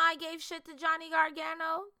even though I gave shit to Johnny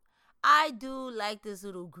Gargano, I do like this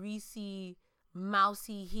little greasy,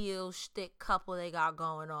 mousy heel shtick couple they got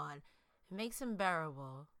going on. It makes him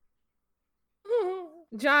bearable.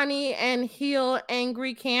 Johnny and heel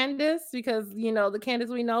angry Candace, because the Candace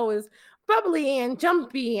we know is bubbly and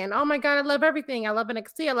jumpy and oh my god, I love everything. I love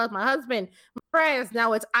NXT. I love my husband, my friends.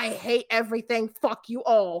 Now it's I hate everything. Fuck you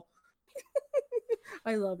all.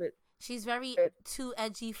 I love it. She's very too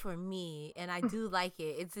edgy for me, and I do like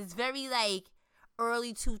it. It's very like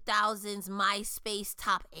early 2000s MySpace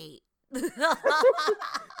top 8.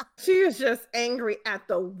 She was just angry at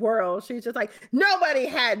the world. She's just like, nobody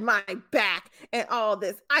had my back and all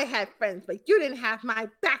this. I had friends, but you didn't have my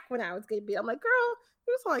back when I was getting beat. I'm like, girl,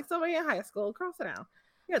 you was like somebody in high school. Girl, sit down.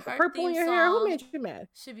 You got the purple in your hair. Who made you mad?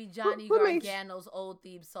 Should be Johnny Gargano's old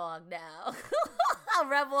theme song now.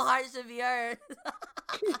 Rebel Heart should be heard.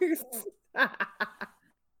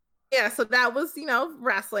 Yeah, so that was,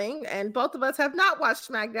 wrestling. And both of us have not watched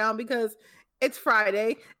SmackDown because it's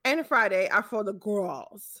Friday, and Friday are for the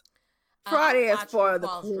girls. Friday is for the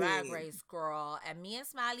queen. Drag Race girl, and me and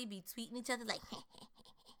Smiley be tweeting each other like,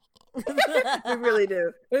 we really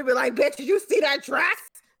do. We be like, bitch, did you see that dress?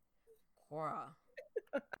 Girl.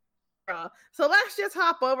 So let's just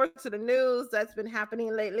hop over to the news that's been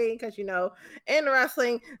happening lately, because in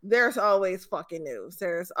wrestling, there's always fucking news.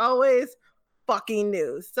 There's always fucking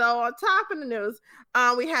news. So on top of the news,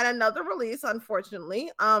 we had another release,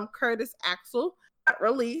 unfortunately. Curtis Axel got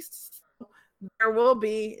released. There will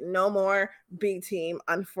be no more B Team,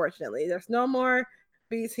 unfortunately. There's no more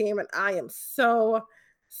B Team, and I am so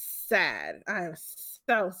sad. I am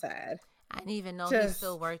so sad. I didn't even know he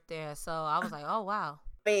still worked there, so I was like, oh wow.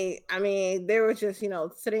 I mean, they were just,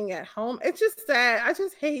 sitting at home. It's just sad. I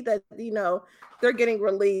just hate that, they're getting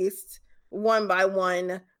released one by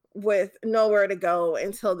one with nowhere to go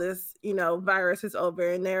until this, virus is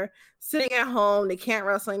over, and they're sitting at home. They can't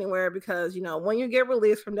wrestle anywhere because, when you get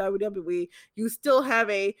released from WWE, you still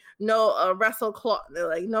have no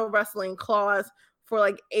wrestling clause for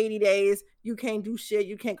like 80 days. You can't do shit.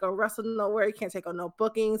 You can't go wrestle nowhere. You can't take on no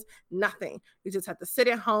bookings, nothing. You just have to sit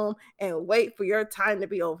at home and wait for your time to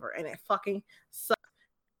be over. And it fucking sucks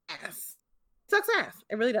ass. Sucks ass.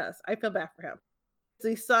 It really does. I feel bad for him.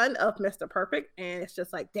 The son of Mr. Perfect, and it's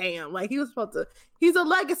just like, damn, like he's a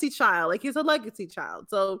legacy child.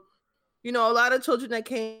 So, a lot of children that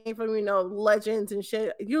came from, legends and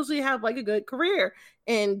shit usually have like a good career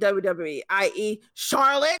in WWE, i.e.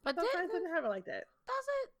 Charlotte. But didn't have it like that.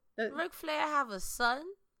 Doesn't Ric Flair have a son?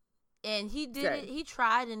 And he did it, he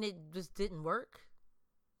tried and it just didn't work.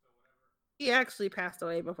 He actually passed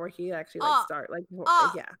away before he actually started.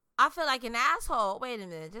 Yeah. I feel like an asshole. Wait a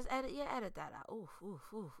minute. Just edit that out. Oof.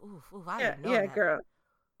 I didn't know that.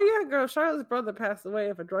 Girl. Charlotte's brother passed away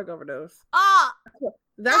of a drug overdose.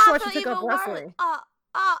 That's why she took up wrestling. That's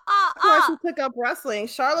why she took up wrestling.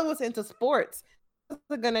 Charlotte was into sports. She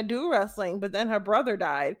was gonna do wrestling, but then her brother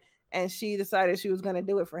died, and she decided she was gonna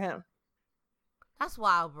do it for him. That's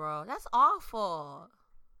wild, bro. That's awful.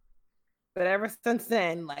 But ever since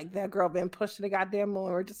then, like, that girl been pushed to the goddamn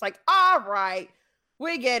moon. We're just like, all right,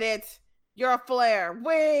 we get it. You're a Flair.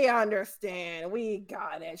 We understand. We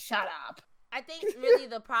got it. Shut up. I think really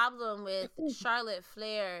the problem with Charlotte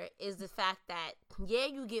Flair is the fact that, yeah,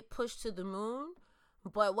 you get pushed to the moon,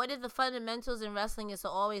 but what if the fundamentals in wrestling is to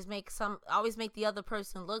always make the other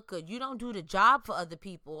person look good? You don't do the job for other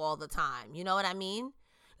people all the time. You know what I mean?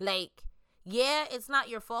 Like, yeah, it's not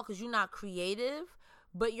your fault because you're not creative,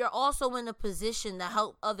 but you're also in a position to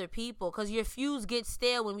help other people because your fuse gets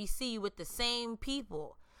stale when we see you with the same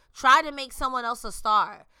people. Try to make someone else a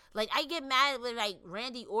star. Like, I get mad when, like,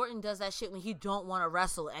 Randy Orton does that shit when he don't want to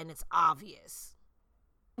wrestle and it's obvious.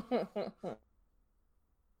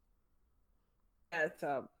 That's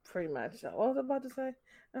pretty much what was I about to say?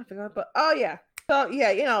 I forgot. But oh yeah. So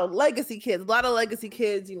yeah, legacy kids. A lot of legacy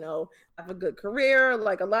kids, have a good career.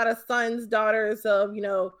 Like a lot of sons, daughters of,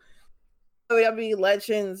 WWE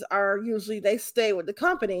legends are usually they stay with the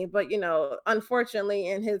company, but unfortunately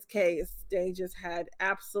in his case, they just had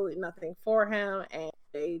absolutely nothing for him and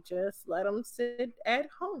they just let him sit at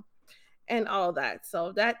home and all that.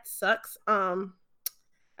 So that sucks.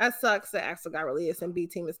 That sucks that Axel got released and B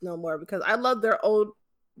Team is no more because I love their old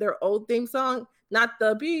theme song, not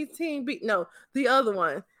the B Team no, the other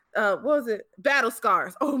one. What was it? Battle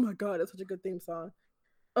Scars. Oh my god, that's such a good theme song.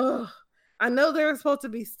 Ugh. I know they were supposed to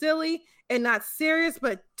be silly and not serious,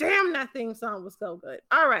 but damn, that theme song was so good.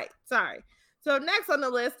 All right, sorry. So next on the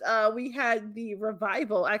list, we had the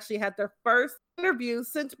Revival actually had their first interview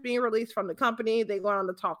since being released from the company. They went on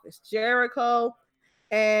to talk with Jericho,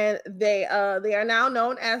 and they are now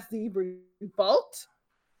known as the Revolt,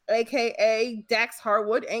 aka Dax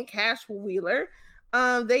Harwood and Cash Wheeler.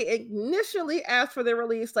 They initially asked for their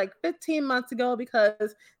release like 15 months ago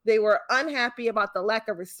because they were unhappy about the lack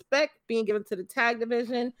of respect being given to the tag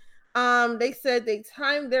division. They said they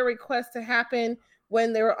timed their request to happen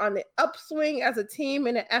when they were on the upswing as a team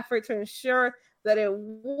in an effort to ensure that it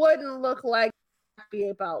wouldn't look like be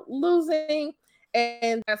about losing.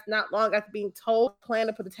 And that's not long after being told plan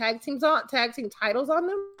to put the tag team titles on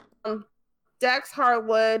them. Dax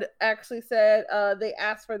Harwood actually said they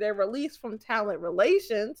asked for their release from Talent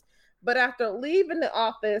Relations, but after leaving the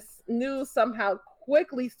office, news somehow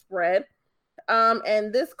quickly spread,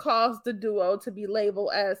 and this caused the duo to be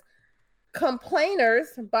labeled as complainers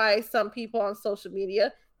by some people on social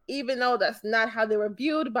media, even though that's not how they were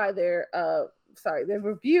viewed by their they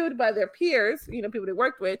were viewed by their peers, people they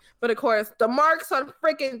worked with. But of course, the marks on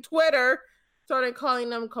freaking Twitter started calling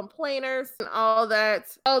them complainers and all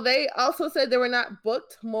that. Oh, they also said they were not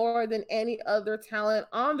booked more than any other talent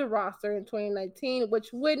on the roster in 2019,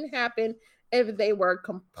 which wouldn't happen if they were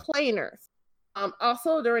complainers.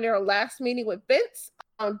 Also, during their last meeting with Vince,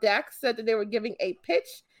 Dax said that they were giving a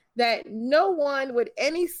pitch that no one with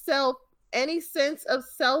any sense of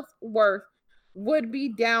self-worth would be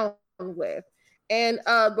down with. And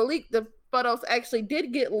the photos actually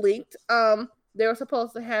did get leaked. They were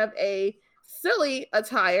supposed to have a silly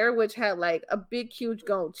attire, which had like a big, huge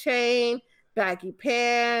gold chain, baggy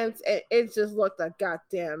pants, and it just looked a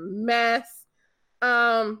goddamn mess.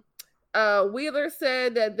 Wheeler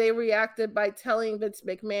said that they reacted by telling Vince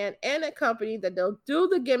McMahon and the company that they'll do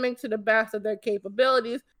the gimmick to the best of their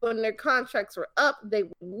capabilities. When their contracts were up, they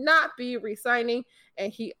would not be re-signing,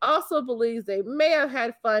 and he also believes they may have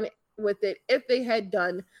had fun with it if they had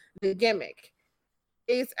done the gimmick.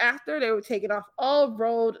 Days after, they were taken off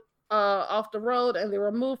the road, and they were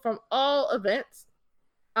removed from all events.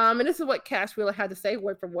 And this is what Cash Wheeler had to say,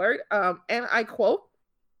 word for word. And I quote,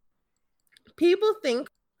 "People think,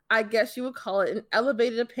 I guess you would call it, an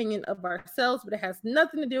elevated opinion of ourselves, but it has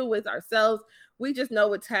nothing to do with ourselves. We just know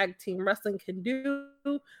what tag team wrestling can do.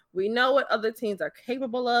 We know what other teams are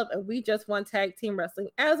capable of, and we just want tag team wrestling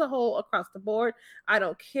as a whole across the board. I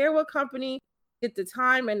don't care what company, get the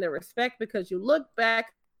time and the respect, because you look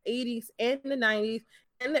back 80s and the 90s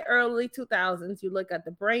and the early 2000s, you look at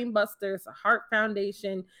the Brain Busters, the Heart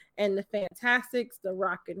Foundation, and the Fantastics, the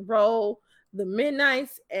Rock and Roll, the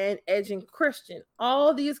Midnights, and Edge and Christian.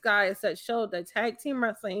 All these guys that showed that tag team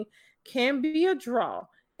wrestling can be a draw,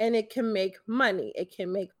 and it can make money. It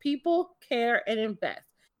can make people care and invest.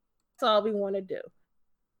 That's all we want to do."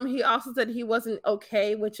 He also said he wasn't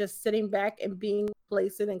okay with just sitting back and being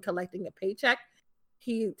complacent and collecting a paycheck.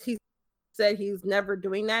 He said he's never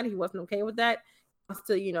doing that. He wasn't okay with that. He wants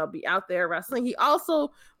to, be out there wrestling. He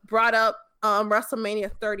also brought up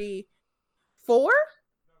WrestleMania 34.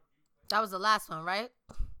 That was the last one, right?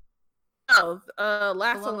 No,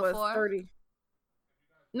 last one was 30.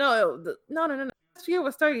 No. Last year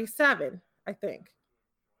was 37, I think.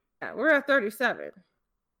 Yeah, we're at 37.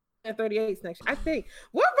 And 38 next year, I think.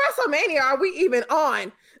 What WrestleMania are we even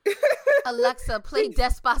on? Alexa, play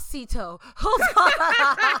Despacito. Hold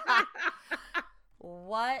on.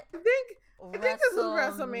 What? I think this is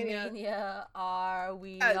WrestleMania. Are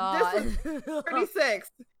we on? This was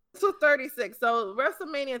 36. This was 36. So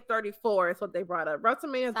WrestleMania 34 is what they brought up.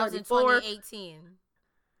 WrestleMania 34. That was in 2018.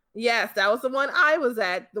 Yes, that was the one I was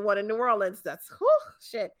at. The one in New Orleans. That's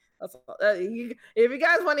shit. If you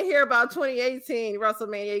guys want to hear about 2018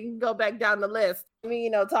 WrestleMania, you can go back down the list.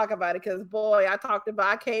 Talk about it because boy,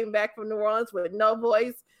 I came back from New Orleans with no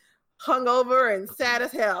voice, hungover, and sad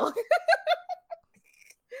as hell.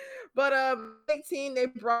 But 18, they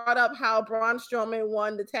brought up how Braun Strowman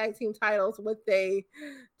won the tag team titles with a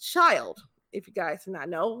child. If you guys do not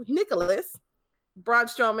know, Braun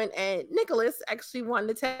Strowman and Nicholas actually won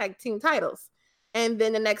the tag team titles. And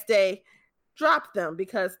then the next day, dropped them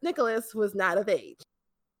because Nicholas was not of age.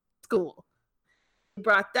 School. They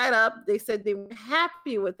brought that up. They said they were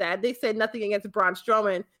happy with that. They said nothing against Braun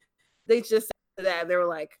Strowman. They just said that. They were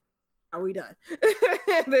like, are we done?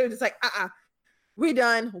 They were just like, we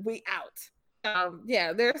done. We out.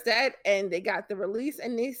 Yeah, there's that. And they got the release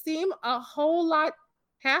and they seem a whole lot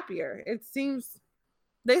happier. They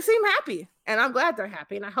seem happy. And I'm glad they're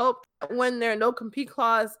happy. And I hope when their no compete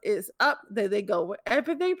clause is up, that they go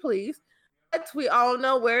wherever they please. But we all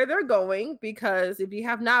know where they're going you if you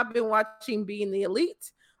have not been watching Being the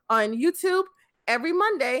Elite on YouTube, every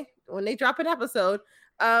Monday when they drop an episode,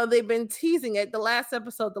 they've been teasing it. The last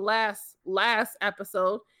episode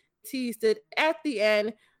teased it at the end.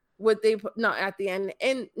 It was at the end.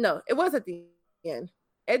 It was at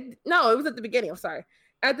the beginning. I'm sorry.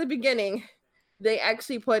 At the beginning, they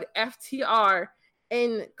actually put FTR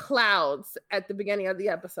in clouds at the beginning of the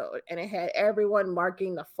episode, and it had everyone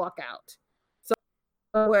marking the fuck out.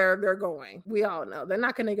 Where they're going. We all know they're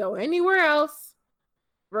not going to go anywhere else.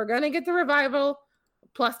 We're going to get the Revival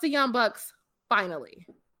plus the Young Bucks finally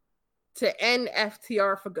to end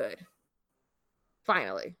FTR for good.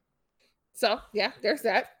 Finally. So, yeah, there's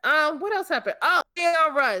that. What else happened?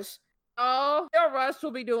 Lio Rush. Lio Rush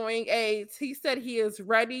will be doing he said he is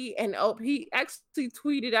ready and he actually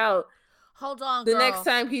tweeted out, hold on, the girl. next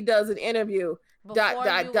time he does an interview, ... And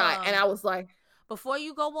I was like, before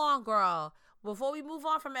you go on, girl, before we move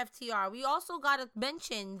on from FTR, we also got to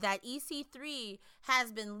mention that EC3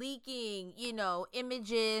 has been leaking,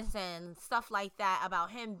 images and stuff like that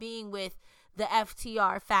about him being with the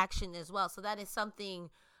FTR faction as well. So that is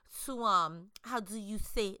something to, how do you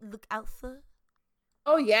say, look out for?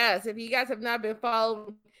 Oh, yes. If you guys have not been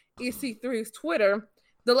following EC3's Twitter,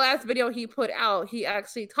 the last video he put out, he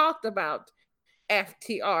actually talked about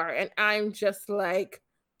FTR. And I'm just like,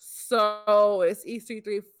 so is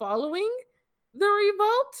EC3 following the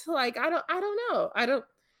revolt? Like, I don't know.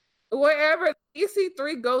 Wherever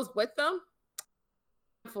EC3 goes with them,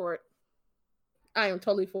 I'm for it. I am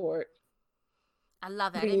totally for it. I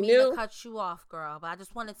love that. I didn't mean to cut you off, girl, but I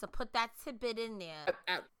just wanted to put that tidbit in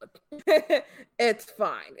there. It's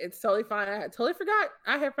fine. It's totally fine. I totally forgot.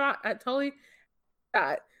 I totally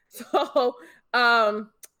forgot. So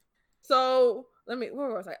where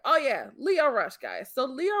was I? Oh yeah, Lio Rush, guys. So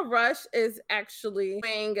Lio Rush is actually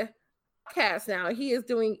doing podcast now. He is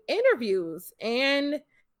doing interviews, and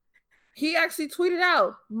he actually tweeted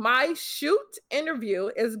out, my shoot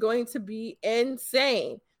interview is going to be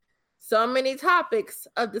insane. So many topics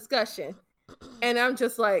of discussion. And I'm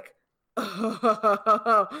just like,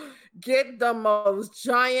 get the most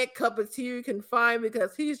giant cup of tea you can find,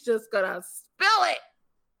 because he's just going to spill it.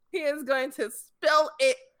 He is going to spill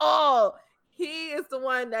it all. He is the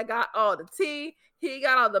one that got all the tea. He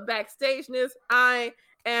got all the backstageness. I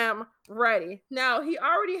am ready. Now, he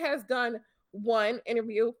already has done one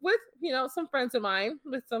interview with, some friends of mine,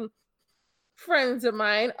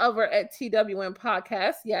 over at TWN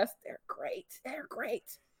Podcast. Yes, they're great. They're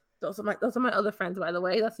great. Those are my other friends, by the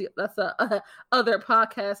way. That's the other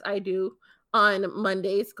podcast I do on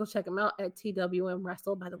Mondays. Go check them out at TWN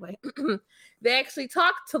Wrestle, by the way. They actually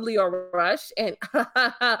talked to Lio Rush, and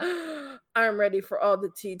I'm ready for all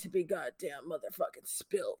the tea to be goddamn motherfucking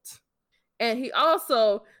spilled. And he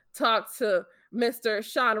also talked to Mr.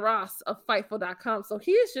 Sean Ross of Fightful.com. So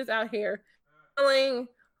he's just out here spilling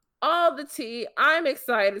all the tea. I'm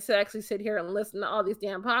excited to actually sit here and listen to all these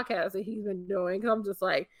damn podcasts that he's been doing, because I'm just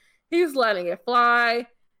like, he's letting it fly.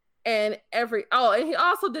 And he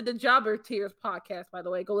also did the Jobber Tears podcast, by the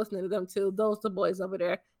way. Go listen to them too. Those the boys over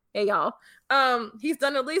there. Hey y'all. He's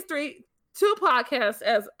done at least 2 podcasts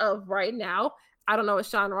as of right now. I don't know if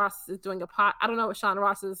Sean Ross is doing I don't know if Sean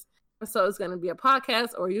Ross's episode is going to be a podcast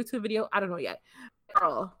or a YouTube video. I don't know yet.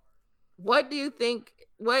 Girl, what do you think?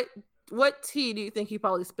 What tea do you think he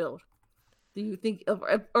probably spilled? Do you think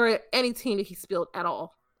or any tea that he spilled at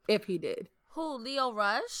all, if he did? Who, Lio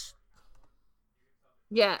Rush?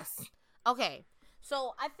 Yes. Okay,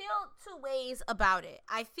 so I feel 2 ways about it.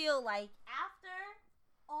 I feel like after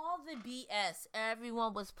all the BS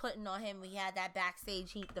everyone was putting on him, we had that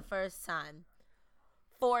backstage heat the first time.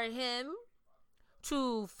 For him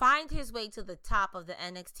to find his way to the top of the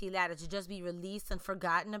NXT ladder to just be released and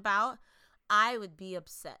forgotten about, I would be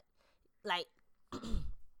upset. Like,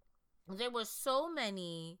 there were so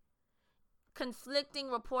many conflicting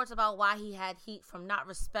reports about why he had heat, from not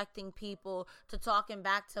respecting people to talking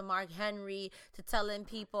back to Mark Henry to telling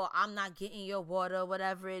people, I'm not getting your water,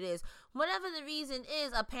 whatever it is. Whatever the reason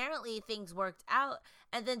is, apparently things worked out.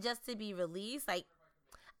 And then just to be released, like,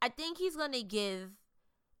 I think he's going to give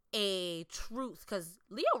a truth, because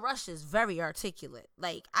Lio Rush is very articulate.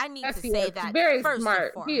 Like, I need to say that very first smart.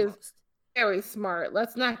 and foremost. He is very smart.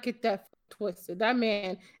 Let's not get that twisted. That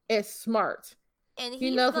man is smart. And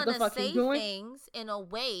he's going to say things in a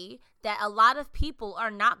way that a lot of people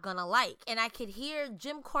are not going to like. And I could hear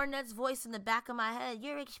Jim Cornette's voice in the back of my head.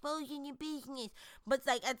 You're exposing your business. But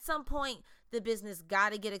like, at some point, the business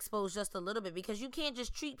got to get exposed just a little bit, because you can't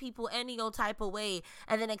just treat people any old type of way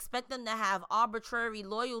and then expect them to have arbitrary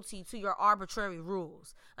loyalty to your arbitrary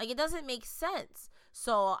rules. Like, it doesn't make sense.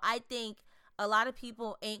 So I think a lot of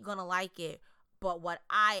people ain't going to like it. But what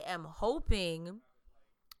I am hoping,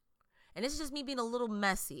 and this is just me being a little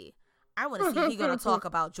messy, I want to see if he's going to talk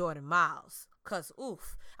about Jordan Miles. Because,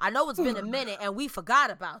 oof, I know it's been a minute and we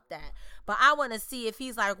forgot about that. But I want to see if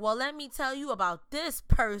he's like, well, let me tell you about this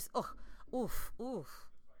person. Oof.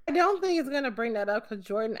 I don't think he's going to bring that up, because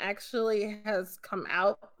Jordan actually has come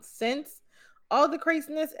out since all the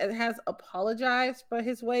craziness and has apologized for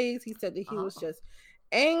his ways. He said that he was just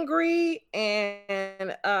angry,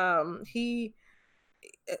 and he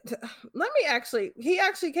actually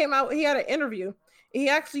came out, he had an interview. He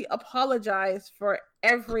actually apologized for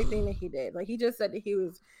everything that he did. Like, he just said that he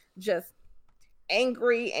was just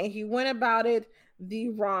angry and he went about it the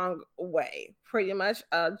wrong way, pretty much.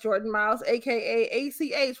 Jordan Miles, aka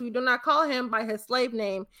ACH, we do not call him by his slave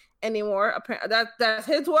name anymore. That's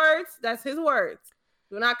his words. That's his words.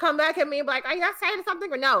 Do not come back at me and be like, are you saying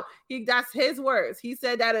something? Or no, that's his words. He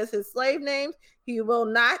said that is his slave name. He will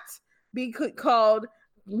not be called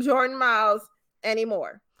Jordan Miles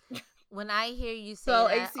anymore. When I hear you say so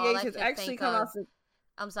that, ACH has actually come out.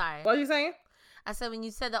 I'm sorry. What are you saying? I said, when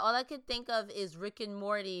you said that, all I could think of is Rick and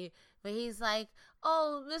Morty, but he's like,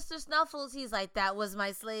 oh, Mr. Snuffles. He's like, that was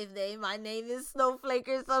my slave name. My name is Snowflake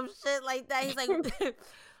or some shit like that. He's like,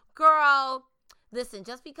 girl, listen,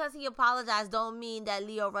 just because he apologized don't mean that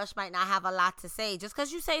Lio Rush might not have a lot to say. Just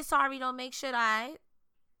because you say sorry don't make shit right.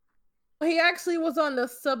 He actually was on the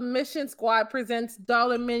Submission Squad Presents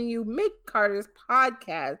Dollar Menu Mick Carter's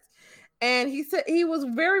podcast. And he said he was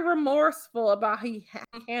very remorseful about how he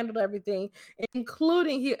handled everything,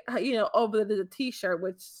 including over the t-shirt,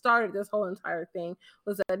 which started this whole entire thing,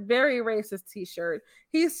 was a very racist t-shirt.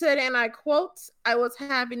 He said, and I quote, "I was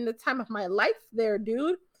having the time of my life there,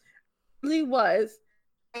 dude. Really was.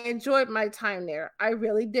 I enjoyed my time there. I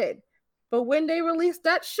really did. But when they released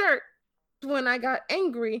that shirt, when I got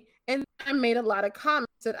angry, and I made a lot of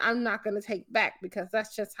comments that I'm not going to take back, because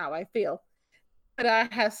that's just how I feel. But I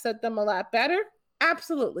have said them a lot better.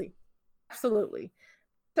 Absolutely.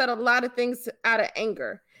 Said a lot of things out of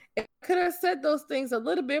anger. If I could have said those things a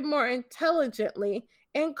little bit more intelligently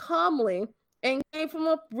and calmly and came from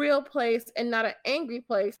a real place and not an angry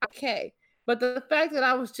place, okay. But the fact that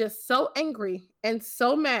I was just so angry and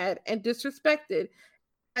so mad and disrespected,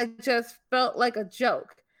 I just felt like a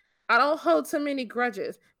joke. I don't hold too many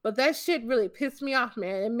grudges, but that shit really pissed me off,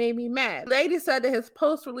 man. It made me mad." Lady said that his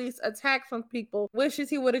post-release attacks on people wishes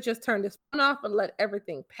he would have just turned his phone off and let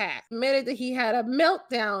everything pass. Admitted that he had a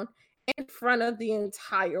meltdown in front of the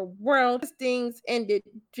entire world. Things ended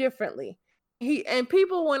differently. And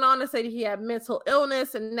people went on to say that he had mental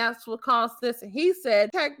illness and that's what caused this. And he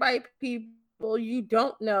said, attacked by people you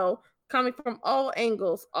don't know, coming from all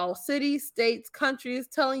angles, all cities, states, countries,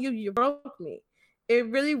 telling you broke me. It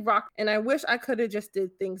really rocked, and I wish I could have just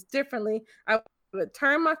did things differently. I would have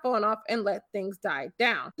turned my phone off and let things die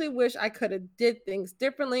down. I wish I could have did things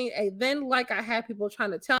differently. And then, like, I had people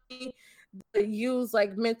trying to tell me to use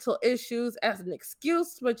like mental issues as an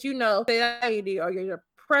excuse, but anxiety or your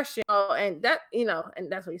depression, and that, and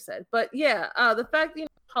that's what he said. But yeah, the fact that he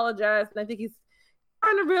apologized, and I think he's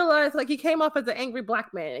trying to realize, like, he came off as an angry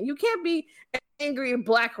black man. You can't be an angry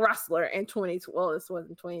black wrestler in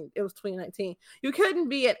 2019. You couldn't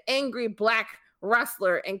be an angry black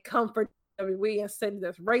wrestler and come for WWE and say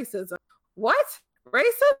there's racism. What?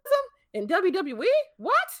 Racism in WWE?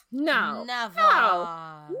 What? No. Never.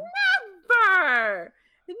 No.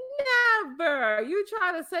 Never. You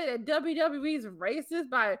try to say that WWE's racist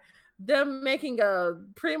by them making a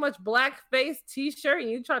pretty much blackface t-shirt, and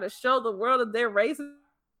you try to show the world that they're racist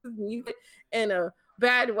in a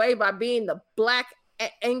bad way by being the black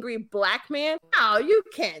angry black man. No, you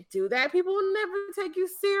can't do that. People will never take you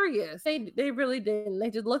serious. They really didn't. They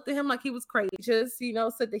just looked at him like he was crazy. Just,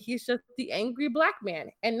 said that he's just the angry black man.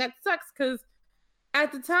 And that sucks because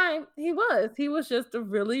at the time he was just a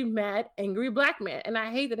really mad, angry black man. And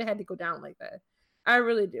I hate that it had to go down like that. I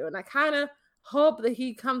really do. And I kind of hope that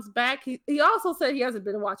he comes back. He also said he hasn't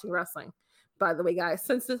been watching wrestling, by the way, guys.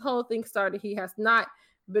 Since this whole thing started, he has not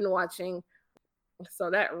been watching.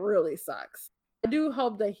 So that really sucks. I do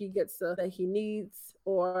hope that he gets that he needs,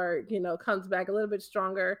 or comes back a little bit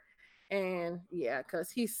stronger. And yeah,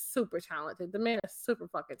 because he's super talented. The man is super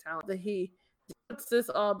fucking talented. He puts this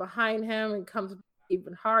all behind him and comes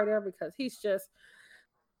even harder because he's just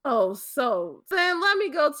so. Then let me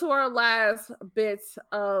go to our last bit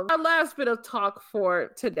of talk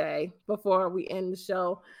for today before we end the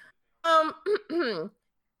show.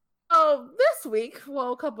 This week,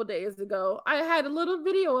 a couple days ago, I had a little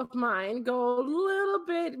video of mine go a little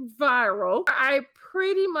bit viral. I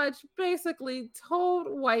pretty much basically told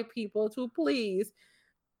white people to please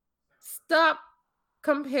stop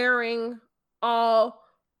comparing all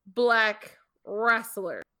black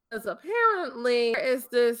wrestlers. Because apparently there is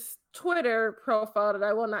this Twitter profile that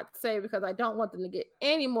I will not say because I don't want them to get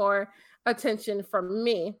any more attention from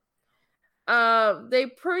me. They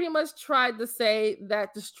pretty much tried to say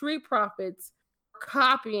that the Street Profits are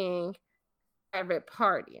copying Private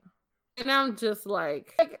Party. And I'm just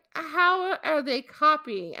like, how are they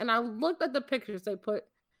copying? And I looked at the pictures they put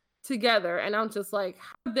together and I'm just like,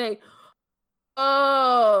 they're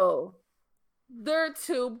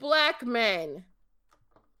two black men.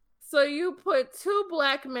 So you put two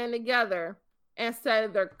black men together and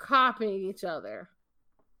said they're copying each other.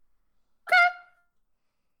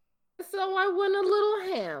 So I went a little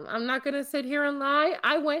ham. I'm not going to sit here and lie.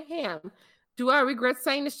 I went ham. Do I regret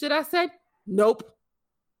saying the shit I said? Nope.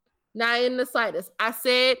 Not in the slightest. I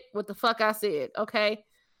said what the fuck I said, okay?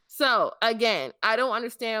 So, again, I don't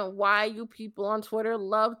understand why you people on Twitter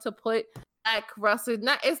love to put black wrestlers.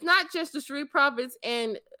 It's not just the Street Profits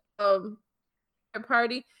and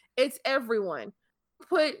Party. It's everyone.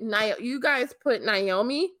 You guys put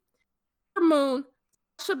Naomi, Moon,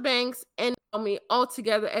 Sasha Banks, and Naomi all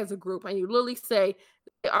together as a group, and you literally say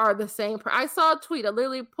they are the same person. I saw a tweet. I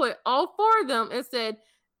literally put all four of them and said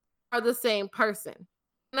are the same person,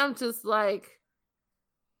 and I'm just like,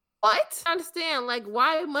 what? I understand. Like,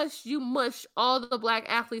 why must you mush all the black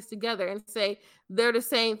athletes together and say they're the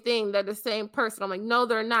same thing? They're the same person. I'm like, no,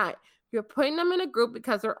 they're not. You're putting them in a group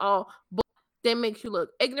because they're all black. That makes you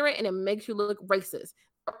look ignorant and it makes you look racist.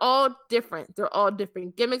 They're all different. They're all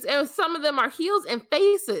different gimmicks. And some of them are heels and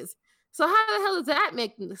faces. So how the hell does that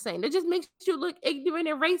make them the same? It just makes you look ignorant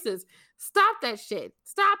and racist. Stop that shit.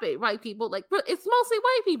 Stop it, white people. Like, it's mostly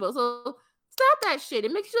white people. So stop that shit.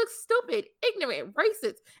 It makes you look stupid, ignorant,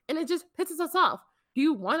 racist. And it just pisses us off. Do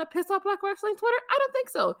you want to piss off Black Wrestling Twitter? I don't think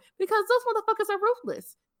so. Because those motherfuckers are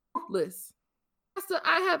ruthless. Ruthless. So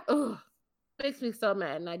it makes me so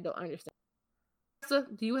mad and I don't understand. So,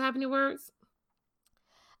 do you have any words?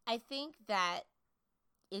 I think that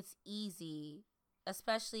it's easy,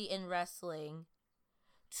 especially in wrestling,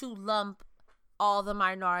 to lump all the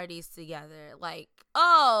minorities together. Like,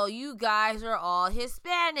 oh, you guys are all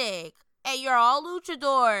Hispanic. And you're all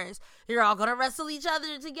luchadors. You're all going to wrestle each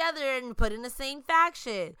other together and put in the same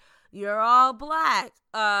faction. You're all black.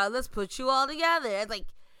 Let's put you all together. It's like,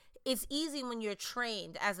 it's easy when you're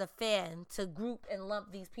trained as a fan to group and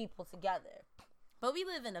lump these people together. But we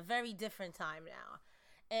live in a very different time now.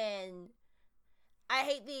 And I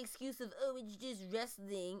hate the excuse of, oh, it's just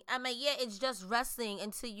wrestling. I mean, yeah, it's just wrestling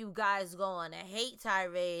until you guys go on a hate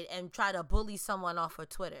tirade and try to bully someone off of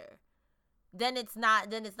Twitter. Then it's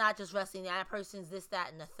not just wrestling. That person's this,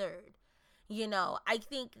 that, and the third. I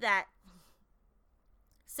think that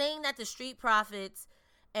saying that the Street Profits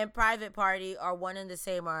and Private Party are one and the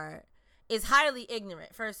same is highly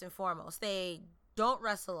ignorant, first and foremost. They don't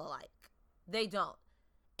wrestle alike. They don't.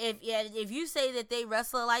 If you say that they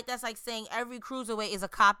wrestle alike, that's like saying every cruiserweight is a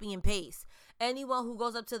copy and paste. Anyone who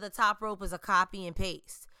goes up to the top rope is a copy and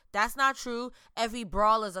paste. That's not true. Every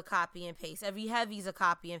brawl is a copy and paste. Every heavy is a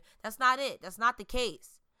copy and that's not it. That's not the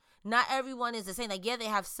case. Not everyone is the same. Like, yeah, they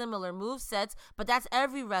have similar movesets, but that's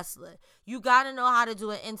every wrestler. You got to know how to do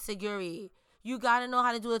an enziguri. You got to know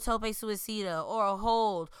how to do a tope suicida or a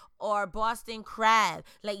hold or a Boston Crab.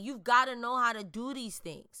 Like, you've got to know how to do these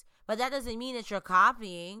things. But that doesn't mean that you're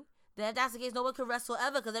copying. If that's the case, no one can wrestle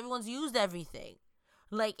ever because everyone's used everything.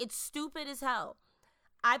 Like, it's stupid as hell.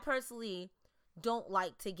 I personally don't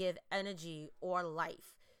like to give energy or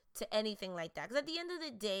life to anything like that. Because at the end of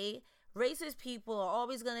the day, Racist people are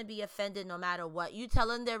always going to be offended no matter what. You tell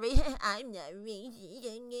them they're racist. I'm not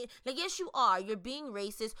racist. Like, yes, you are. You're being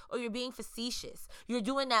racist or you're being facetious. You're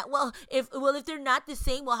doing that. Well, if they're not the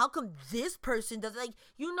same, well, how come this person does? Like,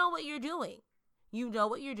 you know what you're doing. You know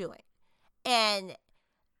what you're doing. And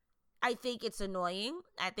I think it's annoying.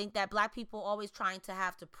 I think that black people always trying to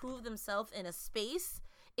have to prove themselves in a space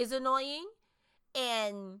is annoying.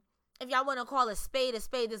 And if y'all want to call a spade,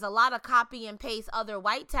 there's a lot of copy and paste other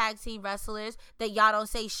white tag team wrestlers that y'all don't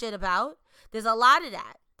say shit about. There's a lot of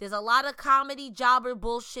that. There's a lot of comedy jobber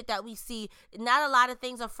bullshit that we see. Not a lot of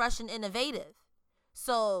things are fresh and innovative.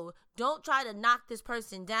 So don't try to knock this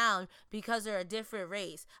person down because they're a different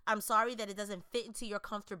race. I'm sorry that it doesn't fit into your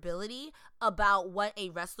comfortability about what a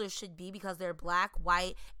wrestler should be because they're black,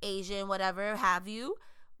 white, Asian, whatever have you.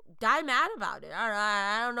 Die mad about it. All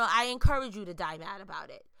right, I don't know. I encourage you to die mad about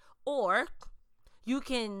it. Or you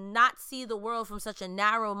can not see the world from such a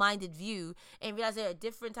narrow-minded view and realize there are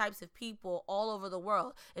different types of people all over the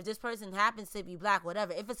world. If this person happens to be black,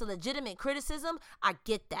 whatever. If it's a legitimate criticism, I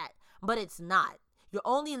get that. But it's not. You're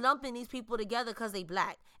only lumping these people together because they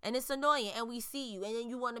black. And it's annoying. And we see you. And then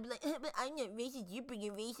you want to be like, but I'm not racist. You're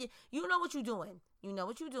being racist. You know what you're doing. You know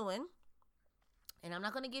what you're doing. And I'm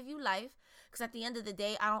not going to give you life because at the end of the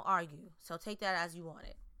day, I don't argue. So take that as you want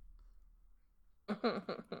it.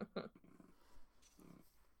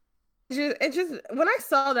 It just when I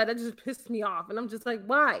saw that, it just pissed me off, and I'm just like,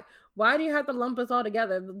 why do you have to lump us all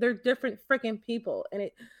together? They're different freaking people,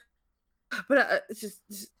 and it's just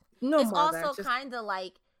no. It's more also kind of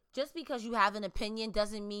like, just because you have an opinion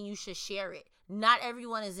doesn't mean you should share it. Not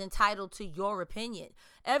everyone is entitled to your opinion.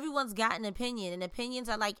 Everyone's got an opinion, and opinions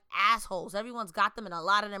are like assholes. Everyone's got them, and a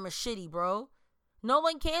lot of them are shitty, bro. No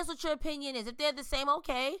one cares what your opinion is. If they're the same,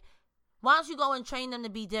 okay. Why don't you go and train them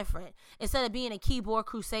to be different instead of being a keyboard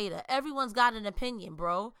crusader? Everyone's got an opinion,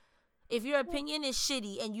 bro. If your opinion is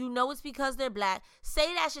shitty and you know it's because they're black,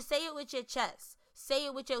 say that shit. Say it with your chest. Say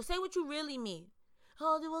what you really mean.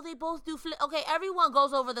 Oh, well, they both do flip. Okay, everyone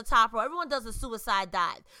goes over the top rope. Everyone does a suicide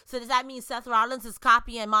dive. So does that mean Seth Rollins is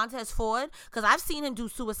copying Montez Ford? Because I've seen him do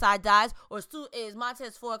suicide dives. Or is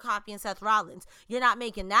Montez Ford copying Seth Rollins? You're not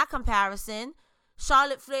making that comparison.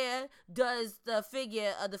 Charlotte Flair does the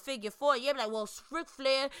figure 4. You're like, well, Ric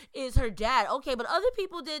Flair is her dad. Okay, but other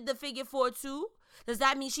people did the figure 4 too. Does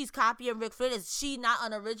that mean she's copying Ric Flair? Is she not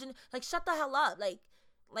an original? Like, shut the hell up. Like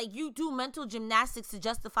you do mental gymnastics to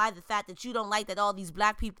justify the fact that you don't like that all these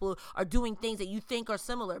black people are doing things that you think are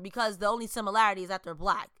similar because the only similarity is that they're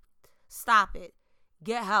black. Stop it.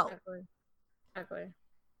 Get help. Exactly.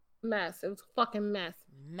 Mess. It was a fucking mess.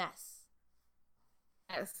 Mess.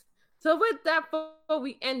 Yes. So with that, before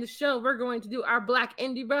we end the show, we're going to do our Black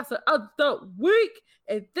Indie Wrestler of the Week.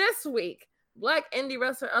 And this week, Black Indie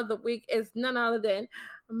Wrestler of the Week is none other than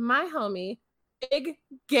my homie, Big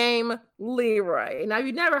Game Leroy. Now, if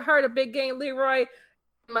you've never heard of Big Game Leroy,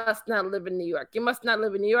 you must not live in New York. You must not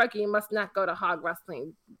live in New York, and you must not go to Hog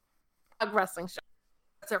Wrestling show.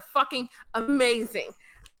 They're fucking amazing.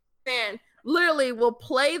 Man, literally will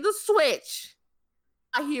play the switch.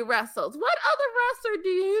 He wrestles. What other wrestler do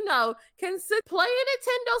you know can play a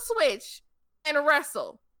Nintendo Switch and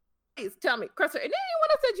wrestle? Please tell me, Chris. Anyone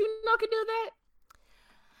else that you know can do that?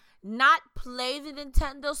 Not play the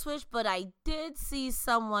Nintendo Switch, but I did see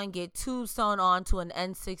someone get tombstone onto an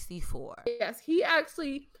N64. Yes, he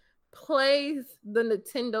actually plays the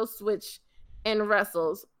Nintendo Switch and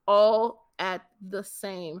wrestles all at the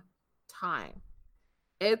same time.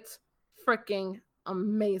 It's freaking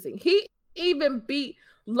amazing. He even beat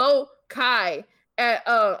Low Kai at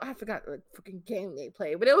I forgot the freaking game they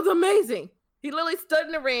played, but it was amazing. He literally stood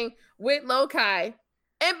in the ring with Low Kai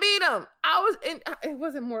and beat him. It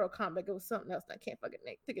wasn't Mortal Kombat, it was something else. I can't fucking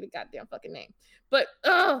think of the goddamn fucking name. But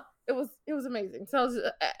it was amazing. So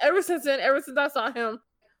ever since I saw him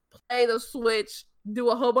play the Switch, do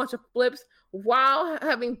a whole bunch of flips while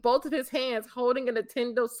having both of his hands holding a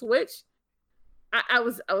Nintendo Switch, I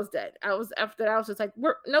was dead. After that, I was just like,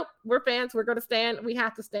 we're fans. We're gonna stand. We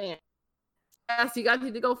have to stand. Yes, you guys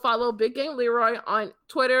need to go follow Big Game Leroy on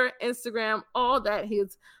Twitter, Instagram, all that.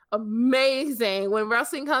 He's amazing. When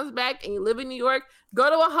wrestling comes back and you live in New York, go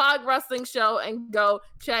to a Hog Wrestling show and go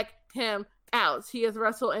check him out. He has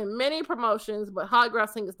wrestled in many promotions, but Hog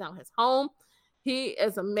Wrestling is now his home. He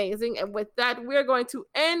is amazing. And with that, we're going to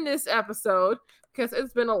end this episode because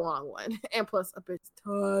it's been a long one and plus a bit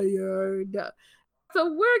tired.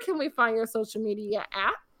 So where can we find your social media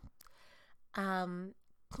at?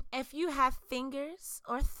 If you have fingers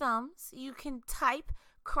or thumbs, you can type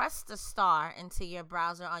Crest the Star into your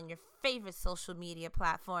browser on your favorite social media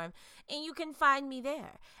platform, and you can find me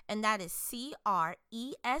there. And that is CRESTASTARR,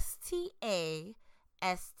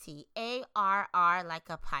 like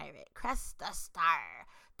a pirate. Cresta Star.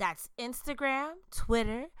 That's Instagram,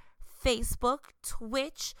 Twitter, Facebook,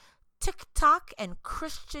 Twitch, TikTok, and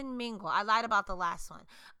Christian Mingle. I lied about the last one.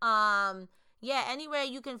 Yeah, anywhere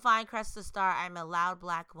you can find Cresta Star, I'm a loud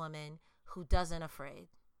black woman who doesn't afraid.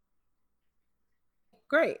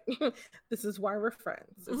 Great. This is why we're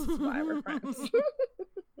friends.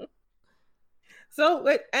 So,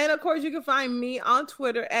 and of course, you can find me on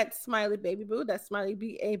Twitter at Smiley Baby Boo. That's Smiley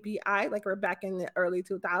BABI, like we're back in the early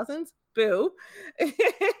 2000s. Boo.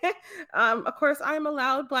 Of course, I'm a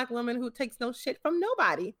loud black woman who takes no shit from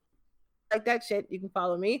nobody. Like that shit, you can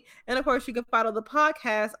follow me. And of course, you can follow the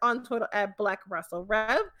podcast on Twitter at Black Russell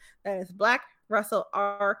Rev. That is Black Russell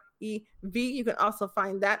REV. You can also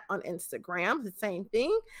find that on Instagram, the same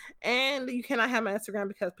thing. And you cannot have my Instagram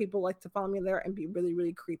because people like to follow me there and be really,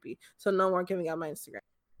 really creepy. So no more giving out my Instagram.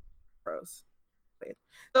 Pros.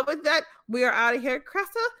 So with that, we are out of here.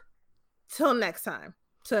 Cresta, till next time.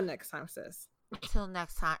 Till next time, sis. Till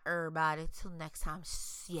next time, everybody. Till next time,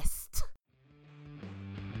 yes.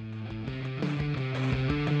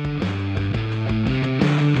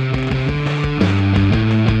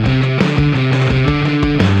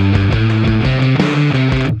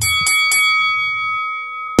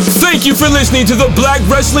 Thank you for listening to the Black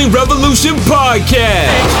Wrestling Revolution podcast.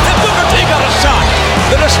 And Booker T got a shot.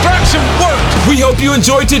 The distraction worked. We hope you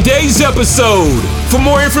enjoyed today's episode. For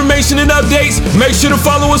more information and updates, make sure to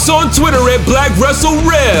follow us on Twitter at Black Wrestle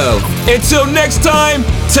Rev. Until next time,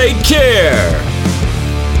 take care.